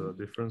the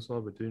difference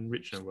between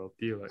rich and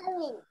wealthy. Like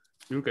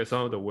you look at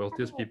some of the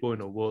wealthiest people in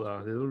the world,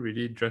 they don't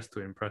really dress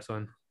to impress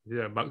one.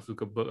 Yeah, Mark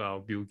Zuckerberg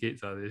or Bill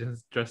Gates, they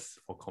just dress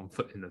for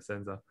comfort in a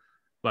sense.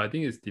 But I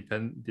think it's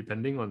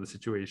depending on the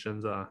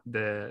situations.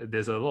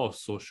 There's a lot of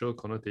social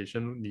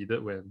connotation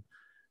needed when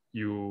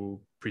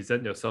you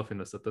present yourself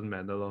in a certain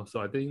manner. So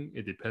I think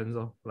it depends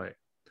on like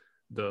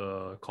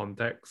the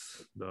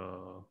context,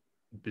 the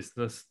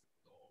business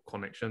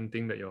connection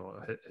thing that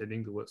you're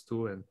heading towards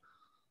to, and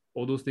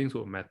all those things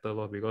will matter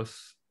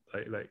because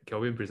like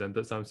Kelvin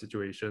presented some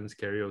situations,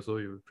 Carrie also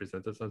you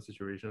presented some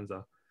situations.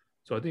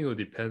 So I think it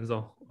depends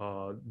on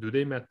do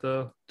they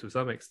matter to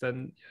some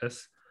extent?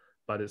 Yes,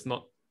 but it's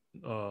not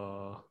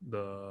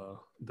the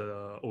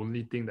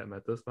only thing that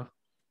matters.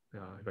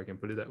 Yeah, if I can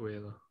put it that way.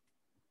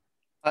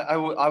 I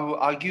would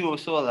argue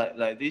also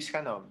like these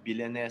kind of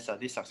billionaires,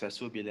 these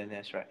successful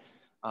billionaires, right?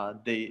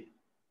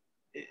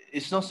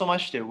 It's not so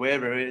much they wear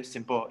very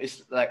simple.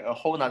 It's like a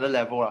whole nother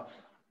level.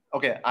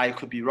 Okay, I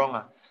could be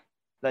wrong.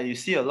 Like you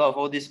see a lot of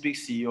all these big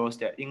CEOs,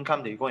 their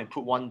income, they go and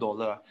put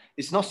 $1.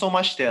 It's not so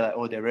much they're like,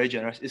 oh, they're very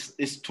generous.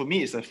 It's to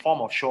me, it's a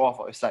form of show off.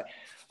 It's like,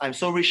 I'm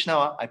so rich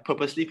now, I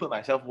purposely put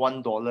myself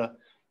 $1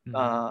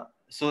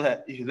 so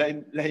that you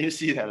let you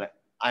see that like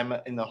I'm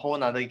in a whole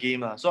nother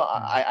game. So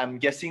I'm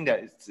guessing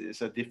that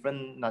it's a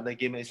different another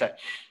game. It's like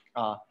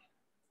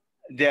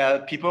there are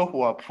people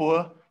who are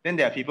poor, then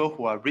there are people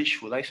who are rich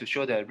who like to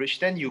show they're rich.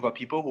 Then you got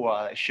people who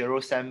are like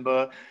Sheryl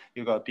Sandberg,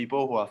 you got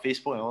people who are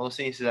Facebook and all those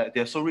things. It's like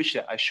they're so rich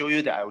that I show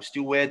you that I will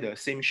still wear the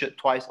same shirt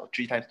twice or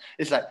 3 times.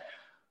 It's like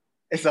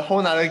it's a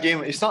whole nother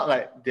game. It's not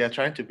like they're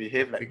trying to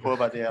behave like poor,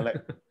 but they are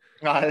like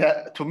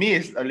to me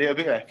it's a little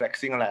bit like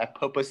flexing. Like I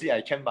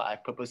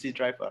purposely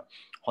drive a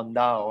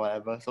Honda or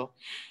whatever. So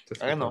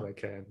just I don't know. I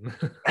can.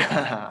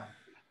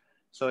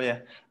 So yeah,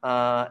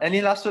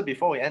 any last word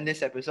before we end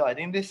this episode? I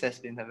think this has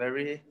been a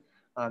very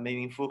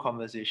meaningful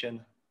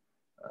conversation.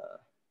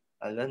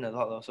 I learned a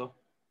lot also.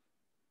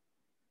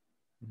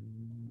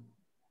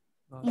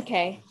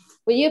 Okay.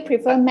 Would you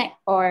prefer Mac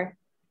or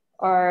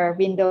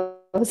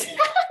Windows?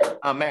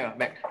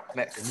 Mac.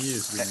 For me,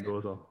 it's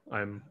Windows.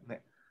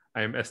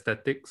 I'm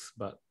aesthetics,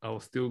 but I'll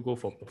still go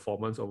for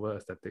performance over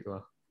aesthetic.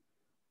 I'm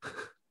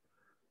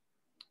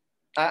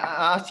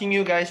asking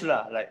you guys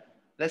like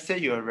let's say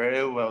you're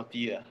very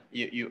wealthy,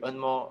 you earn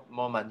more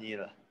money,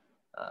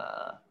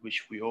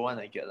 which we all want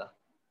to get.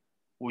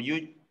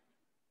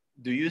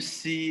 Do you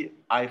see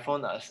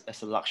iPhone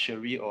as a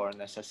luxury or a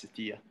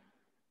necessity?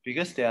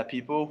 Because there are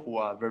people who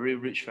are very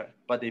rich, right?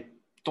 But they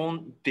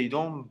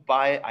don't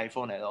buy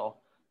iPhone at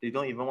all. They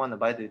don't even want to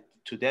buy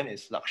to them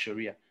it's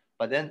luxury.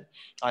 But then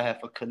I have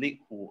a colleague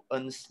who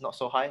earns not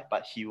so high,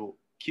 but he will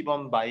keep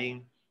on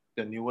buying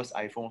the newest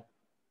iPhone.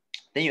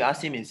 Then you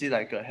ask him, is he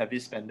like a heavy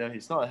spender?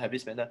 He's not a heavy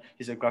spender.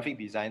 He's a graphic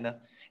designer.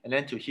 And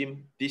then to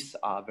him, these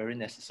are very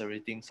necessary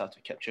things to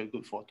capture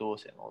good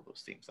photos and all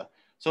those things.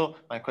 So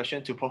my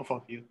question to both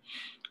of you,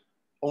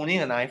 owning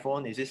an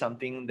iPhone, is it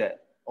something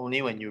that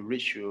only when you're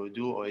rich you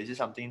do, or is it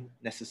something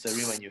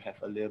necessary when you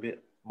have a little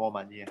bit more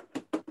money?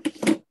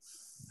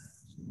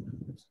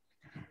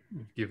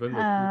 Given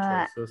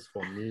the 2 choices,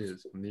 for me,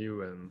 it's only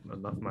when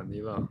enough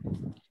money.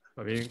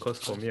 I mean, because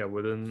for me, I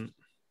wouldn't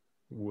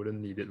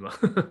need it.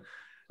 Okay.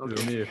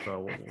 Only if I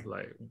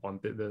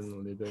want it, then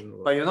only then.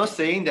 But you're not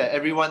saying that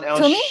everyone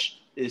else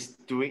is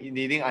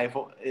needing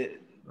iPhone.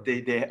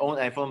 They own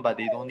iPhone, but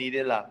they don't need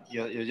it.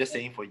 You're just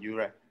saying for you,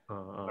 right?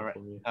 All right. For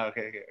me.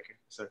 Okay.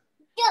 Sorry.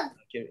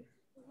 Okay.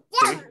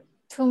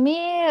 To me,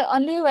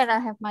 only when I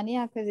have money,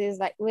 because it's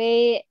like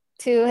way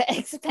too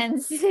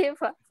expensive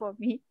for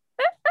me.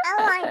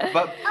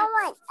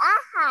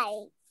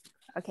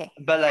 Okay.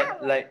 But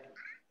like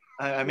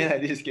I mean,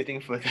 like this is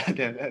getting further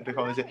than the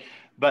conversation.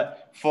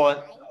 But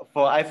for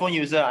iPhone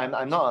user,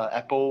 I'm not an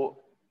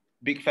Apple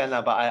big fan,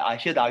 but I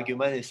hear the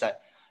argument is like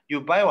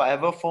you buy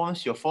whatever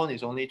phones, your phone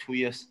is only 2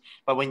 years.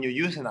 But when you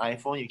use an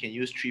iPhone, you can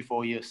use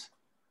 3-4 years.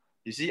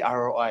 You see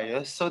ROI,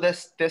 yes? So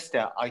that's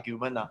their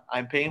argument.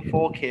 I'm paying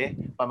 4K,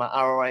 but my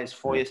ROI is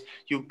 4 years.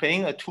 You're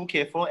paying a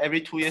 2K phone,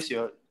 every 2 years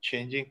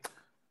changing.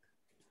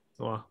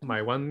 My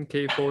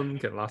 1K phone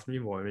can last me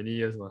for many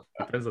years.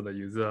 Depends on the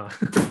user.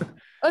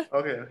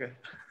 Okay.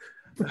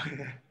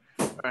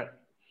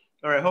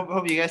 All right.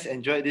 Hope you guys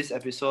enjoyed this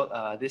episode.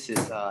 This is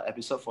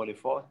episode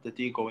 44,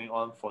 30 Going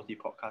on 40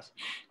 podcast.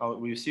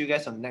 We'll see you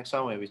guys on the next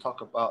one where we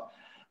talk about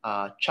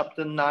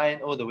chapter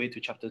 9 all the way to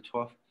chapter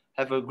 12.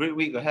 Have a great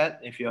week ahead.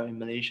 If you're in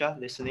Malaysia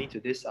listening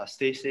to this,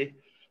 stay safe.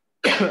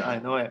 I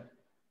know it.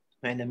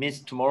 And that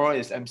means tomorrow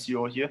is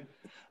MCO here.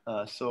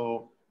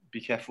 So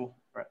be careful.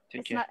 Right.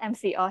 Take care. It's not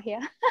MCO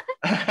here.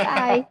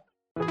 Bye.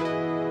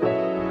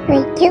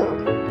 Thank you.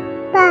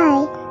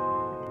 Bye.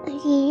 See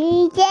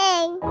you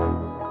again.